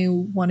yard and you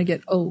want to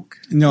get oak,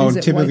 no. is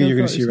it Typically, white you're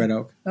going oak to or see is it- red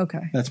oak.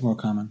 Okay. That's more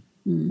common.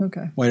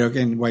 Okay. White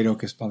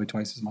oak is probably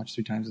twice as much,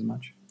 3 times as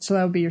much. So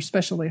that would be your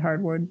specialty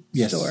hardwood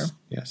Yes. store.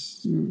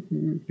 Yes.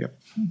 Yep.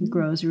 It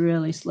grows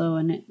really slow,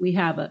 and we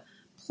have a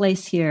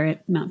place here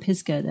at Mount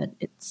Pisgah that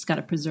it's got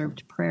a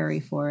preserved prairie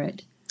for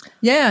it.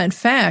 Yeah, in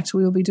fact,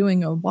 we will be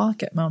doing a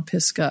walk at Mount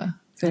Pisgah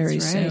very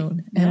That's right. soon,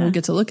 and Yeah. we'll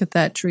get to look at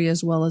that tree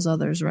as well as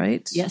others,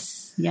 right?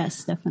 Yes,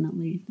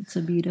 definitely. It's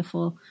a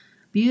beautiful,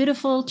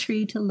 beautiful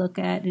tree to look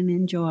at and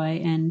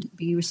enjoy, and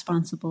be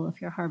responsible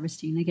if you're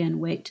harvesting. Again,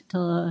 wait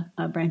till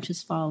a branch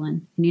is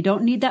fallen, and you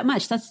don't need that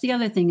much. That's the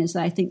other thing is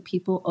that I think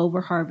people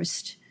over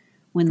harvest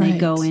when they Right.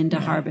 go in to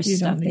Yeah, harvest you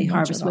don't stuff. They need much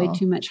harvest at way all.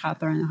 too much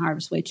hawthorn and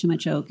harvest way too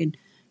much oak, and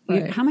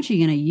Right. how much are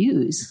you going to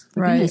use?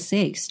 For Right. goodness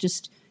sakes,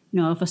 just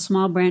if a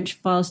small branch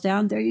falls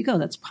down, there you go.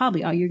 That's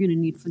probably all you're going to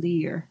need for the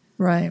year.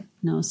 Right.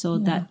 So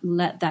that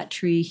let that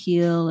tree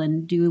heal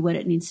and do what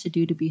it needs to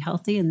do to be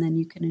healthy, and then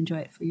you can enjoy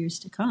it for years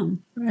to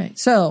come. Right.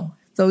 So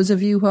those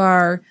of you who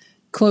are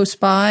close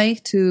by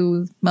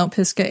to Mount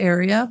Pisgah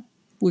area,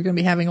 we're going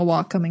to be having a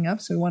walk coming up,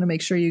 so we want to make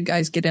sure you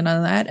guys get in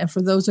on that. And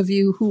for those of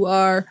you who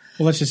are,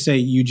 Well, let's just say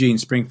Eugene,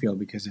 Springfield,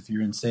 because if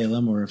you're in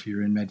Salem or if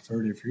you're in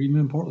Medford, if you're even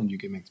in Portland, you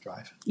can make the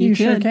drive. you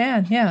sure could.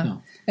 can, yeah.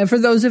 No. And for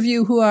those of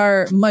you who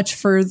are much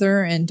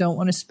further and don't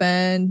want to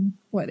spend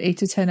 8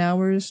 to 10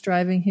 hours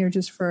driving here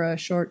just for a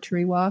short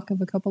tree walk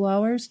of a couple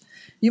hours,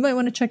 you might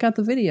want to check out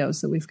the videos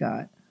that we've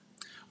got.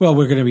 Well,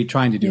 we're going to be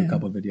trying to do Yeah. a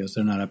couple of videos.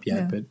 They're not up yet,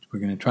 Yeah. but we're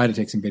going to try to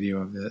take some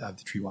video of the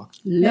tree walk.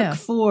 Look Yeah.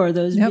 for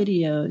those Yep.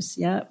 videos.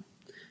 Yep.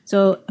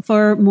 So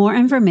for more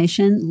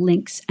information,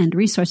 links, and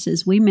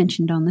resources we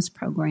mentioned on this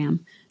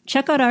program,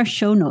 check out our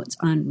show notes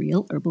on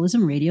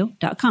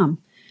realherbalismradio.com.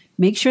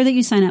 Make sure that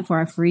you sign up for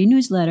our free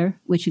newsletter,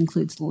 which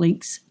includes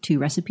links to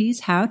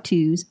recipes,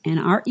 how-tos, and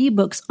our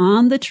ebooks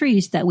on the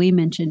trees that we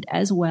mentioned,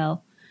 as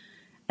well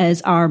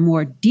as our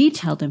more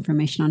detailed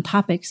information on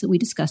topics that we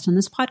discussed on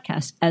this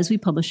podcast as we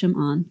publish them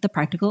on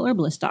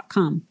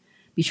thepracticalherbalist.com.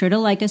 Be sure to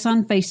like us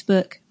on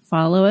Facebook,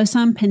 follow us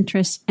on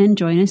Pinterest, and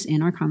join us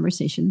in our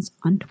conversations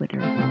on Twitter.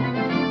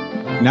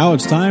 Now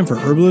it's time for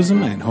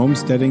herbalism and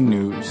homesteading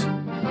news.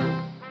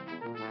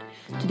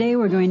 Today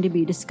we're going to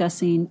be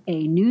discussing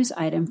a news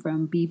item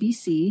from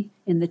BBC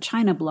in the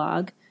China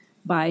blog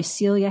by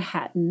Celia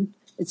Hatton.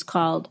 It's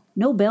called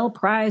Nobel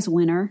Prize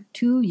Winner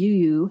Tu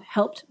Youyou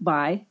Helped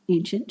by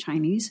Ancient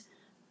Chinese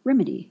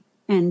Remedy.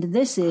 And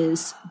this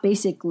is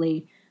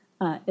basically,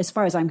 as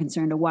far as I'm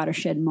concerned, a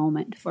watershed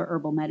moment for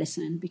herbal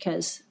medicine,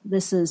 because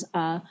this is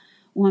a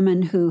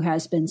woman who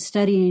has been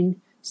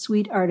studying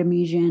sweet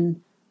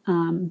artemisian,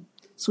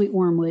 sweet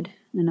wormwood,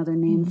 another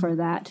name for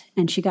that.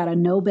 And she got a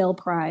Nobel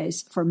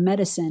Prize for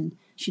medicine.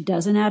 She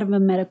doesn't have a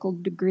medical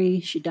degree.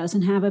 She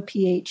doesn't have a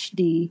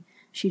PhD.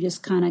 She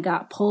just kind of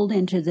got pulled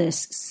into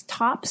this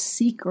top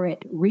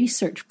secret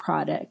research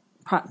project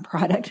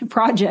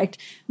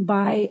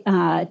by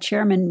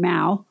Chairman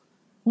Mao,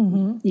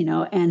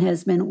 and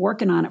has been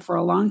working on it for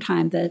a long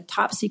time. The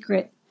top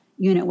secret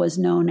unit was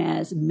known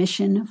as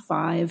Mission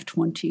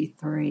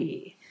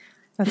 523.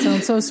 That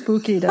sounds so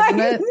spooky, doesn't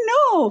I it?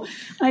 know.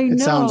 It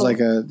sounds like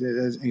a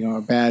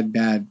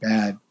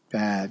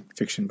bad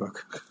fiction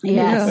book.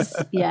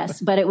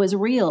 Yes, but it was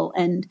real.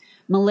 And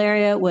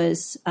malaria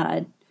was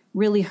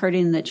really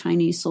hurting the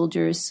Chinese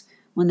soldiers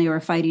when they were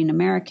fighting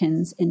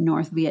Americans in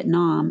North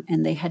Vietnam,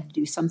 and they had to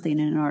do something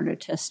in order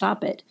to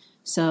stop it.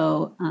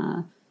 So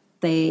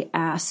they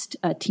asked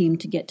a team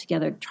to get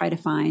together to try to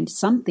find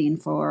something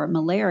for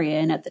malaria.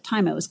 And at the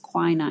time, it was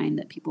quinine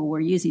that people were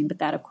using, but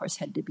that, of course,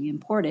 had to be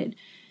imported.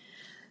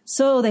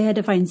 So they had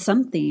to find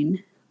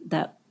something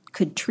that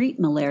could treat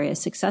malaria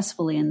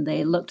successfully. And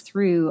they looked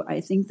through, I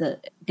think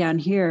that down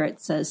here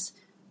it says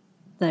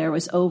there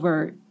was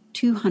over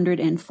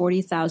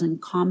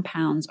 240,000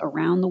 compounds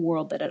around the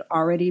world that had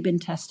already been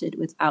tested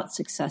without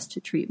success to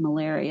treat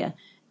malaria.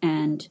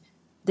 And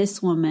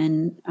this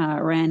woman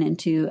ran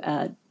into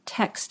a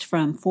text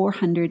from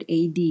 400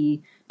 AD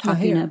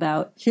talking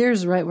about...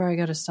 Here's right where I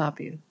got to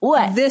stop you.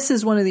 What? This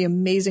is one of the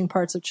amazing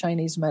parts of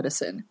Chinese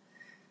medicine.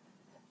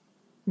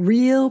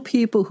 Real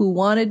people who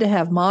wanted to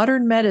have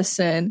modern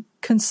medicine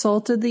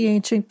consulted the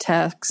ancient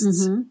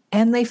texts,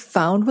 and they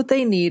found what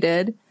they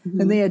needed,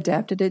 and they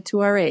adapted it to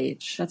our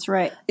age. That's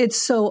right. It's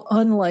so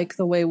unlike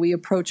the way we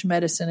approach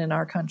medicine in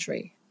our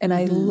country. And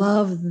I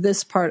love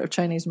this part of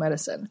Chinese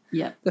medicine.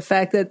 Yep. The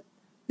fact that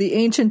the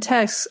ancient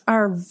texts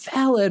are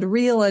valid,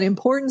 real, and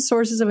important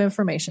sources of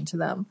information to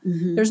them.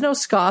 There's no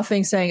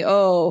scoffing saying,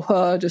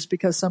 just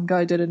because some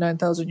guy did it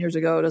 9,000 years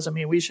ago doesn't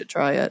mean we should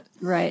try it.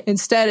 Right.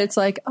 Instead, it's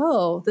like,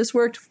 this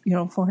worked,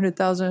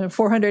 400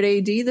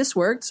 AD, this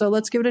worked, so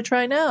let's give it a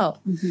try now.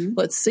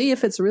 Let's see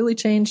if it's really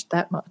changed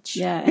that much.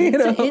 Yeah, and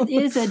it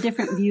is a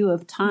different view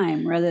of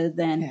time rather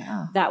than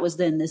that was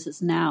then, this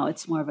is now.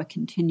 It's more of a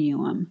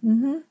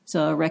continuum.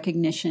 So a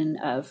recognition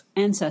of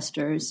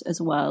ancestors as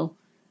well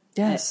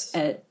Yes.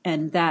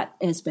 And that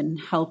has been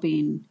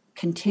helping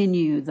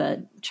continue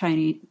the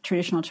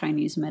traditional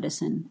Chinese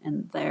medicine,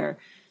 and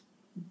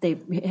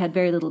they've had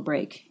very little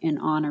break in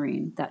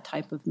honoring that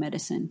type of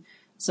medicine.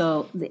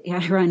 So the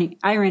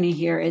irony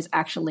here is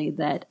actually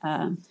that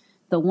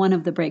the one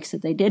of the breaks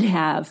that they did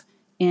have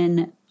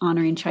in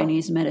honoring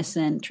Chinese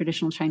medicine,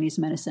 traditional Chinese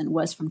medicine,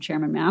 was from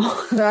Chairman Mao.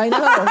 I know,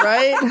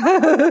 right?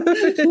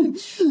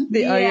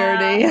 The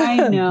irony.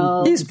 I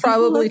know. He's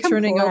probably People are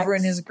turning complex. over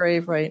in his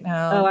grave right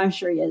now. Oh, I'm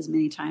sure he has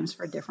many times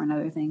for different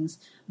other things.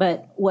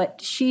 But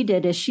what she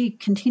did is she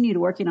continued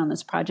working on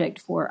this project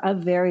for a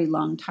very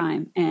long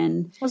time.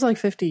 And It was like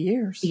 50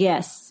 years.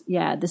 yes,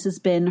 this has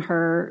been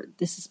her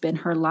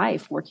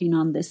life working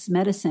on this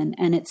medicine,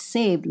 and it's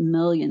saved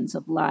millions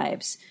of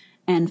lives.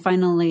 And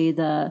finally,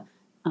 the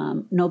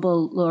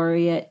Nobel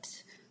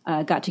laureate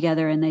got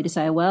together and they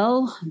decided,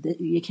 well,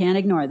 you can't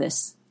ignore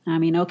this. I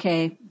mean,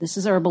 okay, this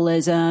is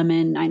herbalism,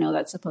 and I know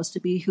that's supposed to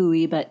be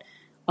hooey, but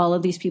all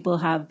of these people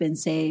have been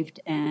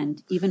saved,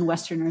 and even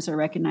Westerners are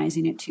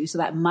recognizing it too. So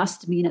that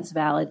must mean it's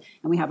valid.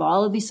 And we have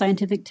all of these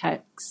scientific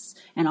texts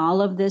and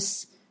all of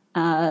this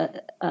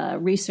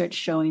research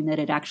showing that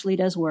it actually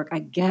does work. I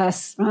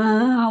guess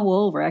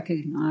we'll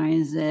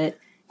recognize it.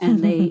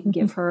 And they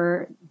give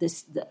her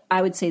this,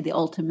 I would say, the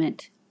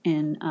ultimate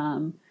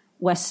in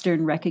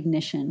Western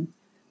recognition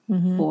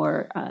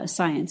for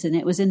science, and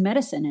it was in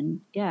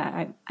medicine.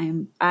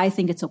 And I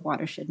think it's a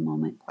watershed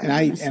moment. And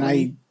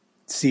I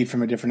see it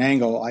from a different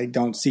angle. I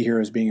don't see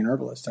her as being an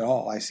herbalist at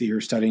all. I see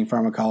her studying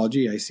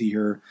pharmacology. I see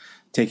her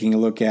taking a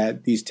look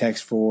at these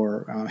texts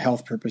for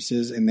health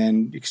purposes and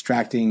then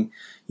extracting,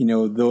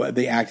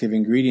 the active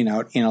ingredient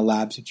out in a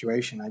lab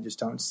situation. I just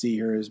don't see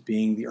her as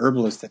being the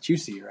herbalist that you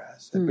see her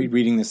as.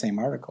 Reading the same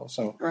article.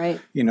 So, right.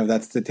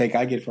 That's the take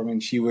I get from it.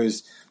 And she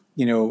was,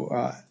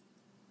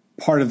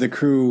 part of the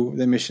crew,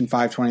 the Mission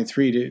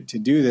 523 to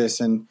do this.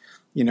 And,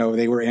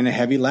 they were in a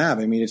heavy lab.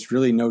 I mean, it's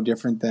really no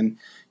different than,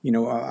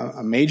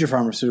 a major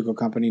pharmaceutical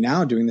company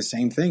now doing the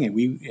same thing. And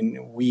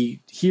we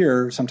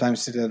here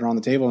sometimes sit around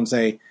the table and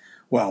say,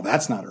 well,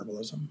 that's not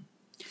herbalism.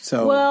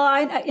 So, well,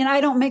 I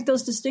don't make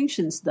those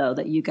distinctions though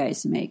that you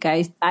guys make.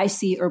 I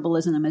see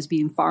herbalism as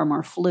being far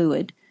more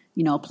fluid.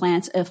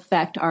 Plants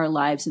affect our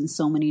lives in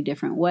so many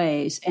different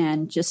ways,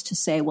 and just to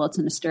say, well, it's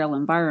in a sterile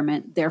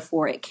environment,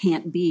 therefore it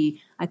can't be,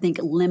 I think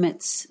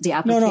limits the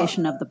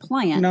application of the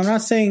plant. No, I'm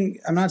not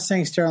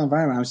saying sterile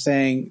environment. I'm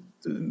saying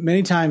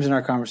many times in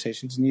our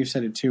conversations, and you've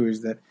said it too,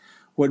 is that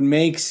what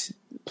makes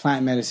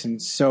plant medicine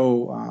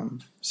so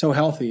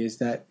healthy is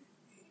that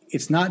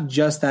it's not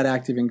just that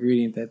active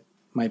ingredient that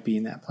might be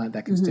in that plant,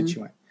 that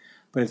constituent,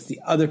 but it's the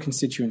other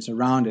constituents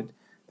around it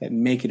that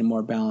make it a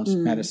more balanced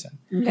medicine.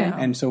 Okay.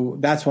 And so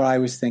that's what I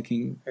was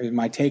thinking.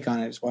 My take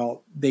on it is,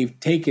 well, they've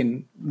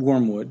taken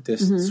wormwood,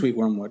 this sweet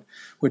wormwood,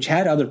 which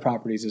had other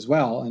properties as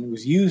well, and it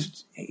was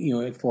used,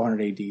 at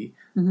 400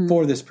 AD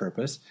for this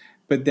purpose.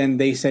 But then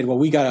they said, well,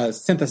 we got to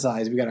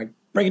synthesize, we got to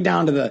break it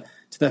down to the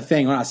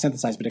thing, well, not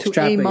synthesize, but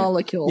extrapolate. To a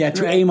molecule. Yeah,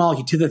 to a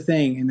molecule, to the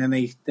thing, and then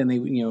they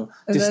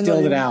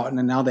distilled it out, and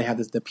then now they have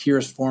the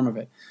purest form of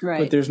it.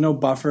 Right. But there's no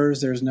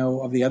buffers, there's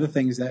no of the other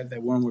things that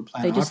wormwood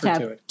plant They just offer have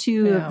to it.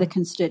 two of the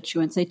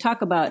constituents. They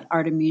talk about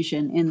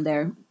artemisian in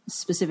there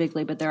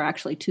specifically, but there are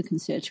actually two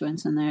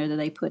constituents in there that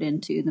they put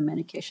into the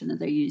medication that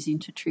they're using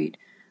to treat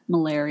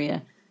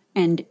malaria.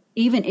 And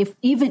even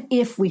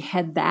if we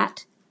had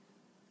that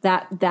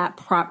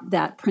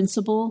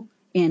principle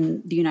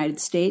in the United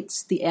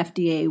States, the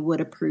FDA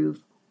would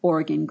approve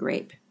Oregon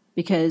grape,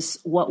 because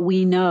what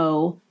we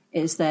know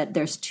is that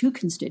there's two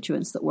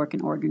constituents that work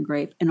in Oregon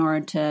grape in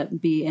order to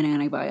be an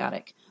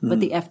antibiotic. But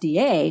the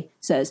FDA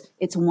says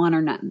it's one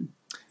or nothing.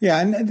 Yeah,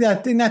 and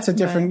that's a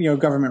different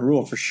government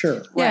rule for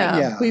sure.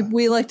 Yeah.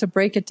 We like to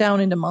break it down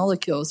into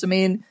molecules. I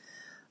mean,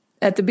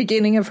 at the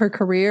beginning of her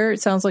career,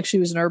 it sounds like she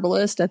was an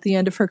herbalist. At the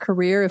end of her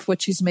career, if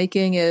what she's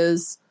making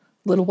is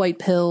little white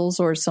pills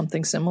or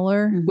something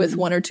similar with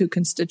one or two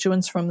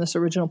constituents from this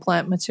original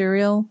plant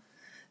material,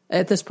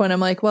 at this point I'm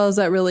like, well, is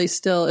that really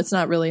still, it's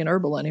not really an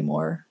herbal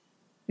anymore.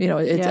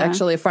 It's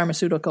actually a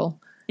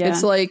pharmaceutical. Yeah.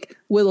 It's like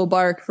willow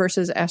bark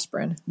versus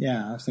aspirin.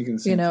 Yeah, I was thinking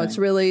the same thing. It's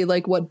really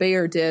like what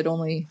Bayer did,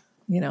 only,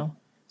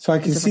 So I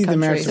can see the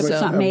merits. So it's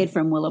not made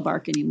from willow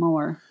bark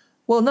anymore.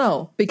 Well,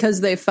 no, because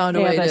they've found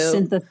a way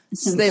to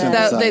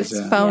they've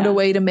found a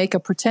way to make a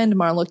pretend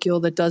molecule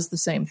that does the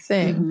same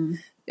thing,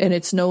 and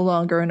it's no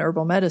longer an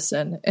herbal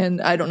medicine.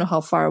 And I don't know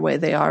how far away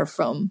they are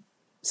from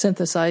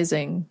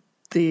synthesizing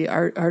the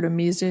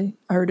artemisian.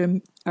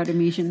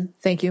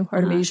 Thank you,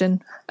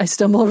 artemisian. I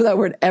stumble over that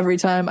word every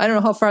time. I don't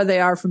know how far they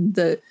are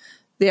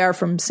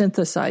from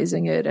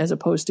synthesizing it as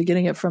opposed to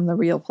getting it from the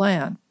real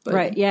plant. But.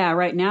 Right. Yeah.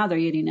 Right now they're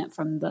getting it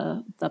from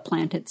the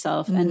plant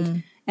itself,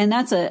 and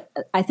that's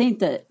I think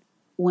that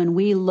when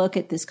we look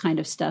at this kind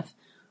of stuff,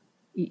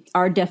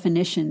 our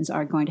definitions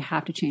are going to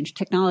have to change.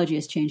 Technology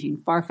is changing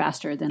far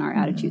faster than our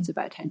attitudes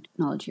about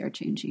technology are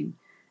changing.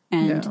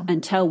 And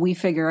until we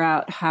figure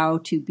out how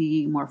to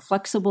be more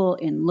flexible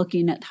in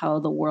looking at how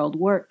the world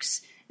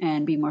works,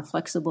 and be more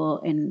flexible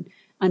in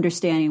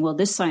understanding, well,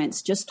 this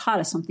science just taught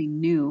us something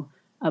new.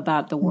 Let's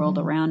about the world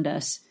around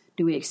us.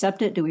 Do we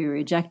accept it? Do we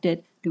reject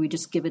it? Do we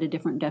just give it a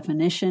different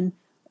definition?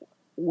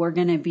 We're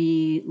going to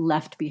be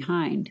left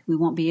behind. We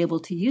won't be able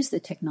to use the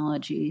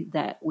technology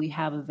that we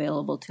have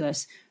available to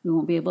us. We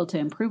won't be able to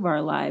improve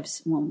our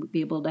lives. We won't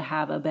be able to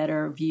have a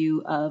better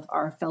view of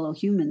our fellow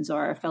humans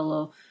or our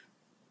fellow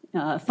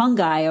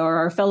fungi or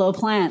our fellow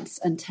plants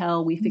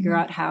until we figure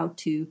out how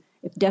to,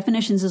 if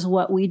definitions is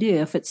what we do,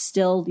 if it's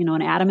still,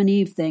 an Adam and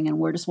Eve thing and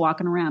we're just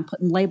walking around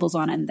putting labels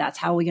on it and that's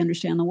how we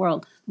understand the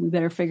world, we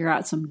better figure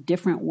out some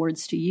different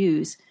words to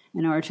use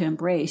in order to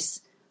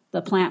embrace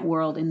the plant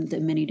world in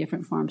the many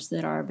different forms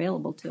that are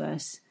available to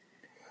us.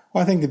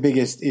 Well, I think the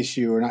biggest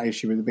issue, or not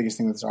issue, but the biggest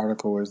thing with this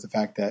article was the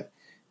fact that,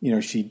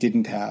 she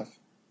didn't have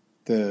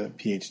the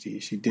PhD.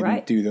 She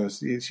didn't do those.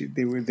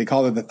 They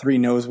call her the 3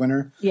 no's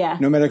winner. Yeah.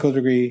 No medical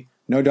degree,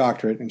 no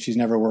doctorate, and she's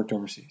never worked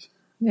overseas.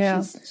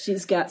 Yeah.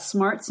 She's got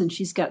smarts and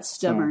she's got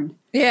stubborn.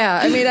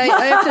 Yeah. I mean, I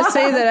have to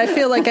say that I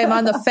feel like I'm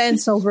on the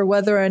fence over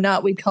whether or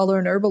not we'd call her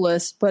an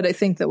herbalist, but I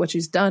think that what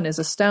she's done is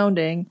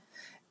astounding.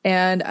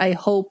 And I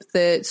hope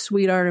that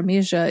sweet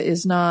Artemisia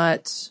is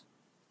not,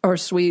 or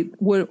sweet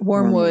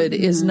wormwood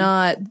is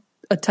not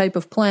a type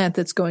of plant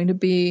that's going to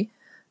be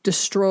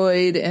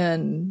destroyed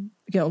and,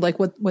 like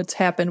what's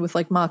happened with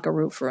like maca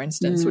root, for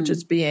instance, which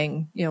is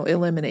being,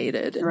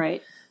 eliminated. And,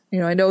 right.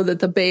 I know that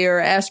the Bayer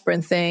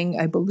aspirin thing,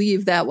 I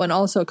believe that one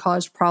also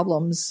caused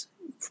problems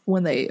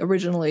when they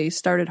originally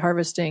started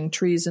harvesting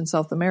trees in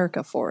South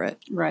America for it.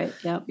 Right.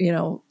 Yep.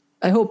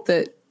 I hope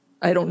that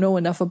I don't know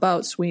enough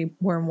about sweet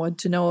wormwood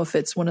to know if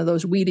it's one of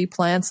those weedy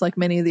plants like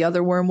many of the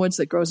other wormwoods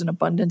that grows in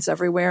abundance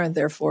everywhere and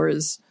therefore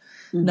is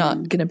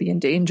not going to be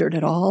endangered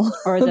at all.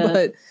 Or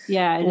the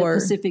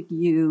Pacific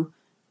yew,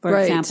 for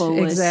example,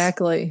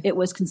 it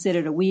was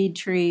considered a weed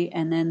tree,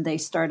 and then they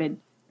started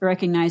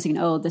recognizing,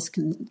 this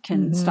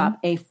can stop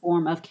a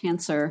form of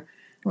cancer.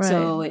 Right.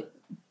 So it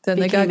then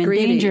they got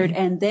endangered,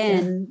 and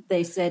then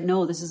they said,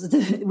 no, this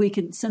is we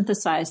can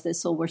synthesize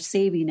this, so we're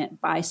saving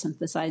it by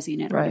synthesizing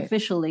it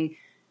artificially.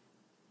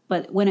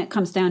 But when it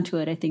comes down to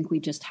it, I think we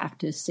just have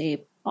to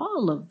save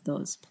all of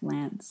those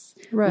plants.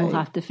 Right. We'll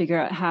have to figure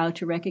out how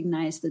to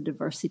recognize the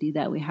diversity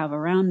that we have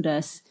around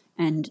us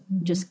and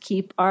just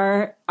keep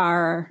our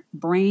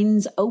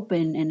brains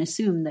open and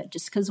assume that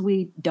just because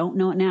we don't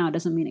know it now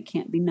doesn't mean it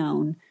can't be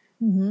known.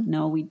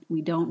 No,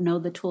 we don't know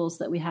the tools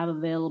that we have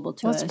available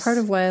to us. That's part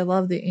of why I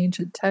love the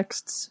ancient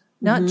texts,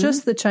 not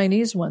just the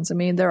Chinese ones. I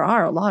mean, there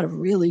are a lot of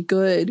really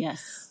good,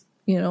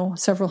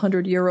 several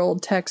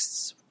 100-year-old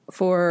texts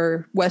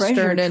for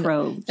Western and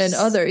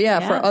other,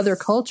 for other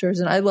cultures.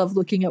 And I love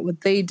looking at what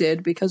they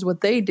did because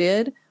what they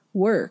did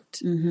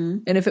worked.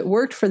 And if it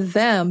worked for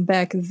them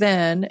back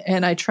then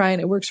and I try and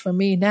it works for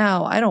me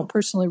now, I don't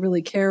personally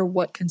really care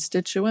what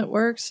constituent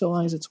works so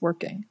long as it's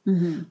working.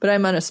 But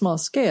I'm on a small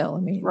scale.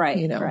 I mean,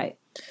 right.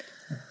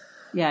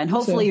 Yeah. And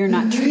hopefully you're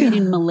not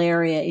treating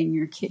malaria in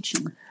your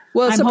kitchen.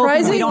 Well,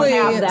 surprisingly,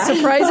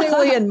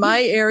 in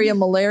my area,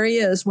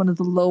 malaria is one of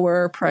the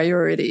lower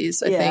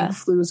priorities. I think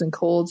flus and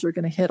colds are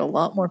going to hit a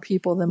lot more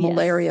people than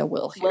malaria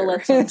will here. Well,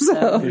 let's hope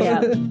so.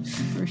 Yeah,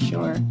 for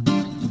sure.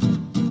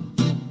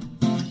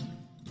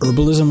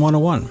 Herbalism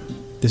 101.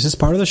 This is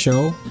part of the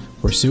show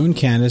where Sue and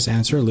Candace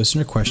answer a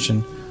listener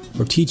question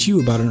or teach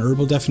you about an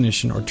herbal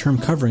definition or term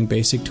covering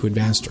basic to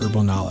advanced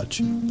herbal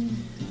knowledge.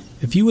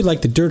 If you would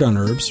like the dirt on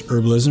herbs,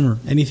 herbalism, or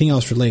anything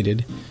else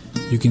related,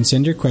 you can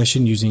send your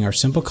question using our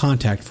simple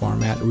contact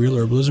form at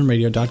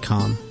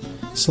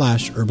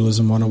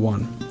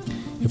realherbalismradio.com/herbalism101.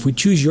 If we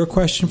choose your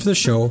question for the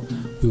show,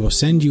 we will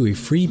send you a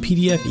free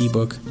PDF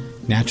ebook,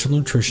 Natural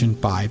Nutrition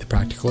by The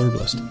Practical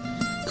Herbalist,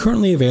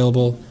 currently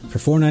available for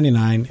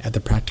 $4.99 at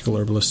the Practical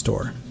Herbalist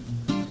store.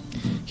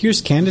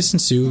 Here's Candace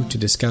and Sue to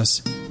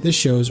discuss this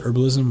show's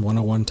Herbalism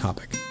 101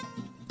 topic.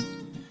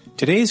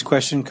 Today's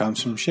question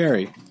comes from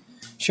Sherry.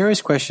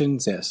 Sherry's question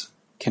is this: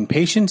 can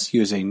patients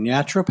use a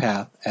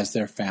naturopath as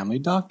their family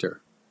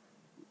doctor?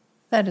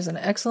 That is an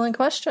excellent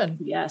question.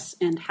 Yes,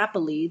 and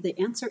happily, the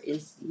answer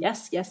is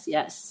yes, yes,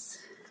 yes.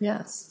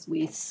 Yes.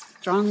 We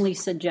strongly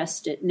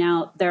suggest it.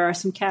 Now, there are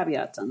some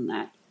caveats on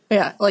that.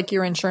 Yeah, like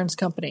your insurance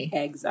company.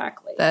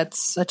 Exactly.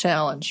 That's a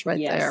challenge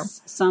there.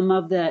 Some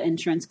of the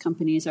insurance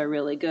companies are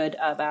really good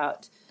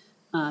about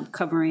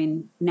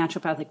covering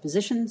naturopathic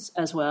physicians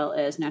as well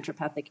as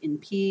naturopathic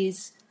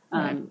NPs,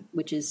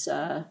 which is...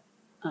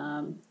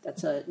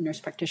 that's a nurse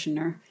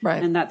practitioner,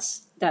 and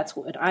that's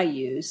what I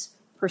use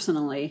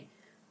personally.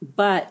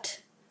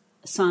 But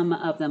some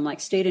of them, like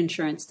state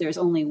insurance, there's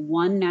only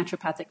one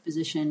naturopathic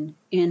physician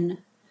in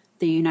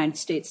the United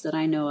States that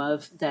I know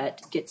of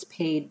that gets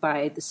paid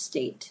by the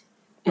state,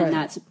 and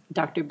that's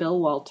Dr. Bill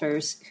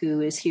Walters,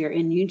 who is here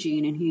in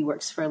Eugene, and he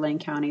works for Lane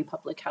County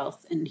Public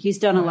Health, and he's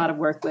done a lot of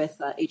work with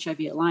HIV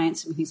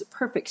Alliance, and he's a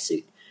perfect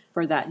suit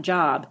for that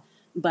job.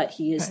 But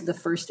he is the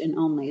first and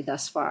only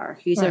thus far.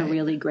 He's a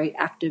really great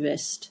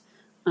activist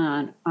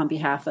on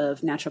behalf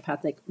of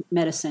naturopathic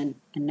medicine.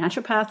 And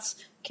naturopaths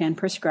can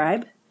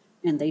prescribe,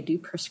 and they do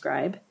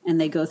prescribe, and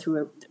they go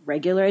through a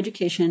regular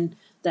education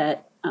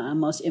that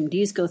most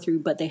MDs go through,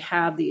 but they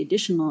have the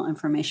additional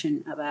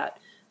information about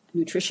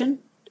nutrition,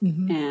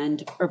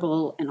 and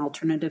herbal and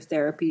alternative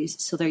therapies.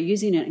 So they're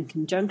using it in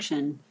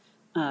conjunction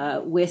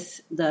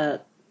with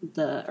the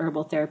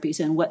herbal therapies.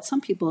 And what some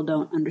people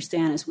don't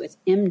understand is with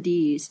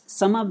MDs,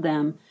 some of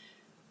them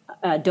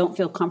don't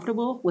feel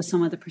comfortable with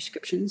some of the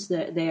prescriptions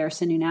that they are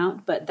sending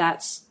out, but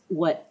that's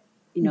what,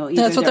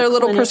 that's what their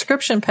little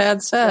prescription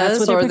pad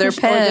says, or their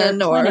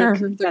pen, or their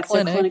that's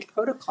their clinic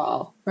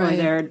protocol. Right.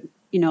 Or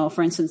their,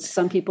 for instance,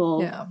 some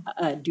people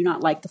do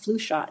not like the flu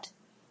shot.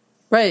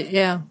 Right,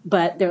 yeah.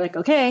 But they're like,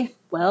 okay,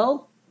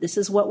 well, this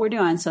is what we're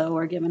doing. So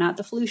we're giving out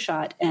the flu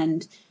shot.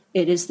 And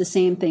it is the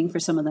same thing for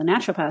some of the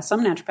naturopaths.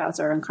 Some naturopaths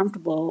are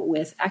uncomfortable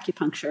with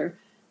acupuncture.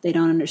 They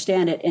don't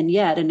understand it. And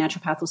yet a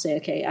naturopath will say,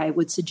 okay, I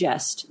would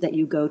suggest that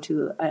you go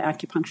to an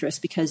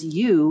acupuncturist because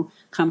you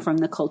come from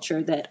the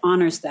culture that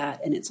honors that.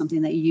 And it's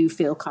something that you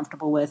feel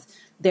comfortable with.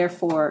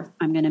 Therefore,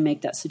 I'm going to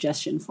make that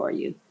suggestion for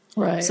you.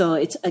 Right. So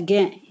it's,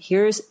 again,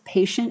 here's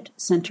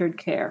patient-centered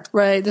care.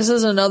 Right. This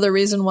is another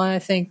reason why I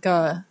think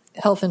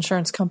health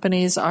insurance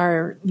companies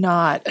are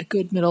not a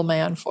good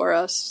middleman for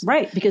us.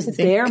 Right, because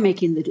they're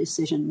making the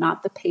decision,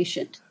 not the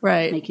patient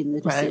making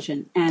the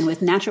decision. Right. And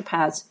with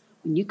naturopaths,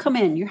 when you come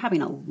in, you're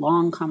having a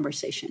long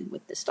conversation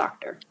with this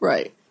doctor.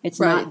 Right. It's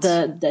not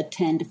the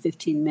 10 to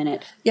 15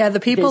 minute Yeah, the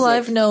people visit.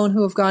 I've known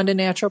who have gone to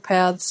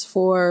naturopaths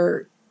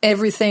for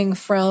everything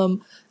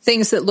from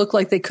things that look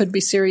like they could be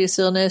serious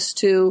illness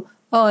to,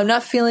 I'm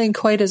not feeling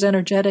quite as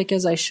energetic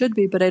as I should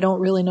be, but I don't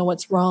really know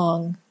what's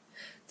wrong.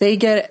 They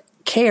get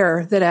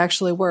care that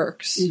actually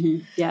works.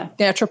 Mm-hmm. Yeah.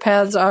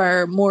 Naturopaths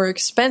are more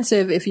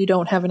expensive if you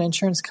don't have an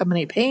insurance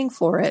company paying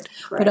for it.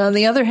 Correct. But on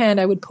the other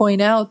hand, I would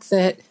point out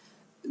that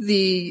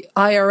the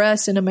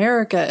IRS in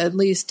America at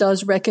least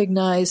does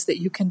recognize that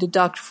you can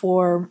deduct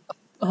for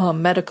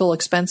medical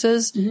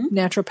expenses. Mm-hmm.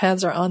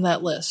 Naturopaths are on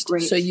that list.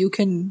 Great. So you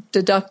can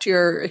deduct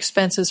your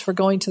expenses for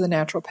going to the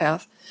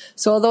naturopath.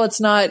 So although it's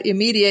not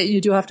immediate,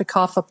 you do have to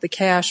cough up the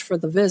cash for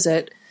the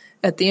visit.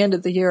 At the end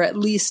of the year, at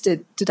least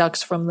it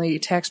deducts from the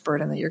tax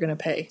burden that you're going to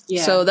pay.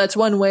 Yeah. So that's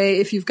one way,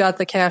 if you've got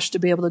the cash to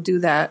be able to do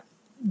that,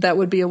 that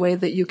would be a way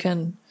that you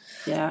can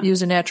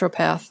use a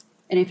naturopath.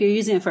 And if you're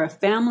using it for a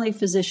family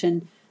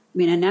physician, a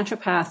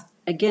naturopath,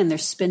 again, they're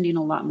spending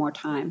a lot more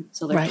time.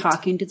 So they're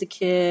talking to the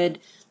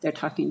kid, they're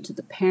talking to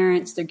the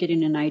parents, they're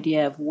getting an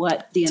idea of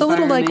what the environment is. It's a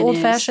little like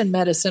old-fashioned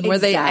medicine where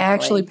they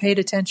actually paid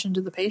attention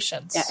to the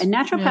patients. Yeah, and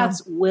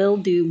naturopaths will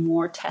do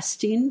more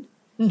testing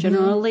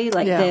generally.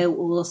 Like they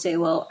will say,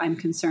 well, I'm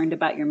concerned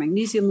about your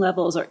magnesium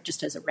levels, or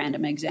just as a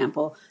random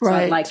example. So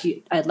I'd like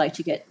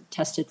to get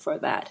tested for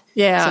that.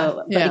 Yeah.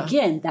 So, but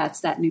again,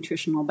 that's that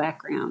nutritional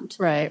background.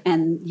 Right.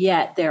 And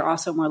yet they're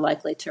also more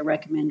likely to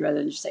recommend, rather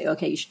than just say,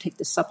 okay, you should take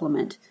this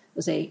supplement,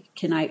 they'll say,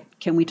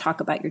 can we talk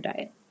about your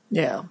diet?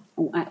 Yeah.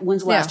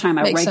 When's the last time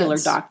a regular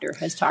doctor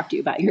has talked to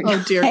you about your diet?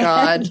 Oh, dear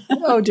God.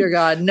 Oh, dear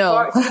God.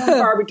 No.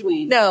 Far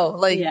between. No,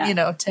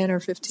 10 or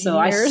 15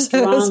 so years. So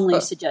I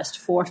strongly suggest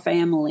for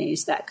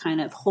families that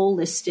kind of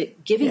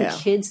holistic, giving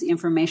kids the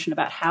information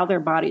about how their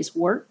bodies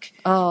work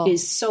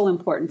is so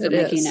important for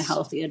making a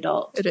healthy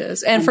adult. It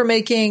is. And for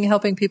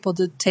helping people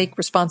to take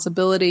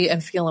responsibility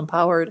and feel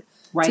empowered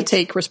to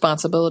take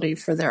responsibility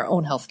for their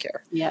own health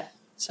care. Yeah.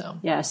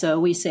 So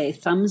we say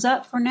thumbs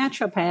up for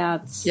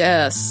naturopaths.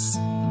 Yes.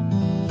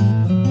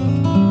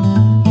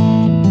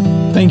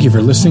 Thank you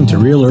for listening to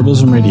Real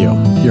Herbalism Radio.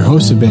 Your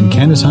hosts have been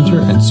Candace Hunter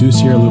and Sue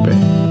Sierra Lupe.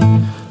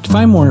 To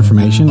find more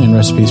information and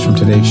recipes from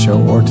today's show,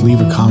 or to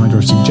leave a comment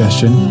or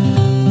suggestion,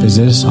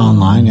 visit us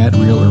online at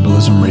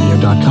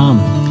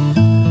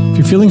realherbalismradio.com. If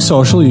you're feeling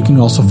social, you can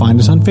also find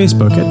us on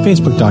Facebook at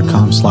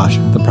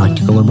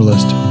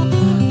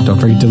facebook.com/thepracticalherbalist. Don't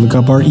forget to look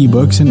up our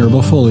ebooks and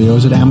herbal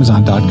folios at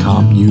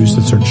amazon.com. Use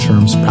the search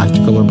terms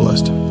Practical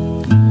Herbalist.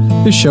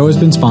 This show has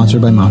been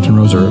sponsored by Mountain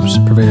Rose Herbs,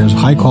 purveyors of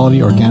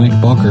high-quality organic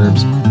bulk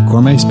herbs,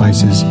 gourmet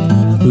spices,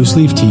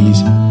 loose-leaf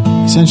teas,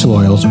 essential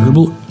oils,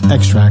 herbal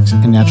extracts,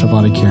 and natural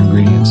body care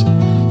ingredients.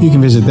 You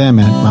can visit them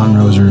at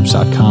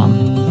mountainroseherbs.com.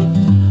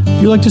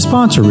 If you'd like to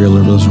sponsor Real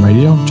Herbalism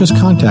Radio, just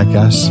contact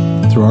us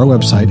through our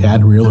website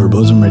at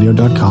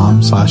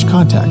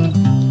realherbalismradio.com/contact.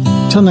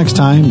 Until next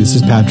time, this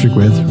is Patrick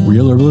with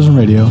Real Herbalism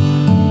Radio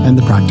and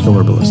The Practical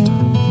Herbalist.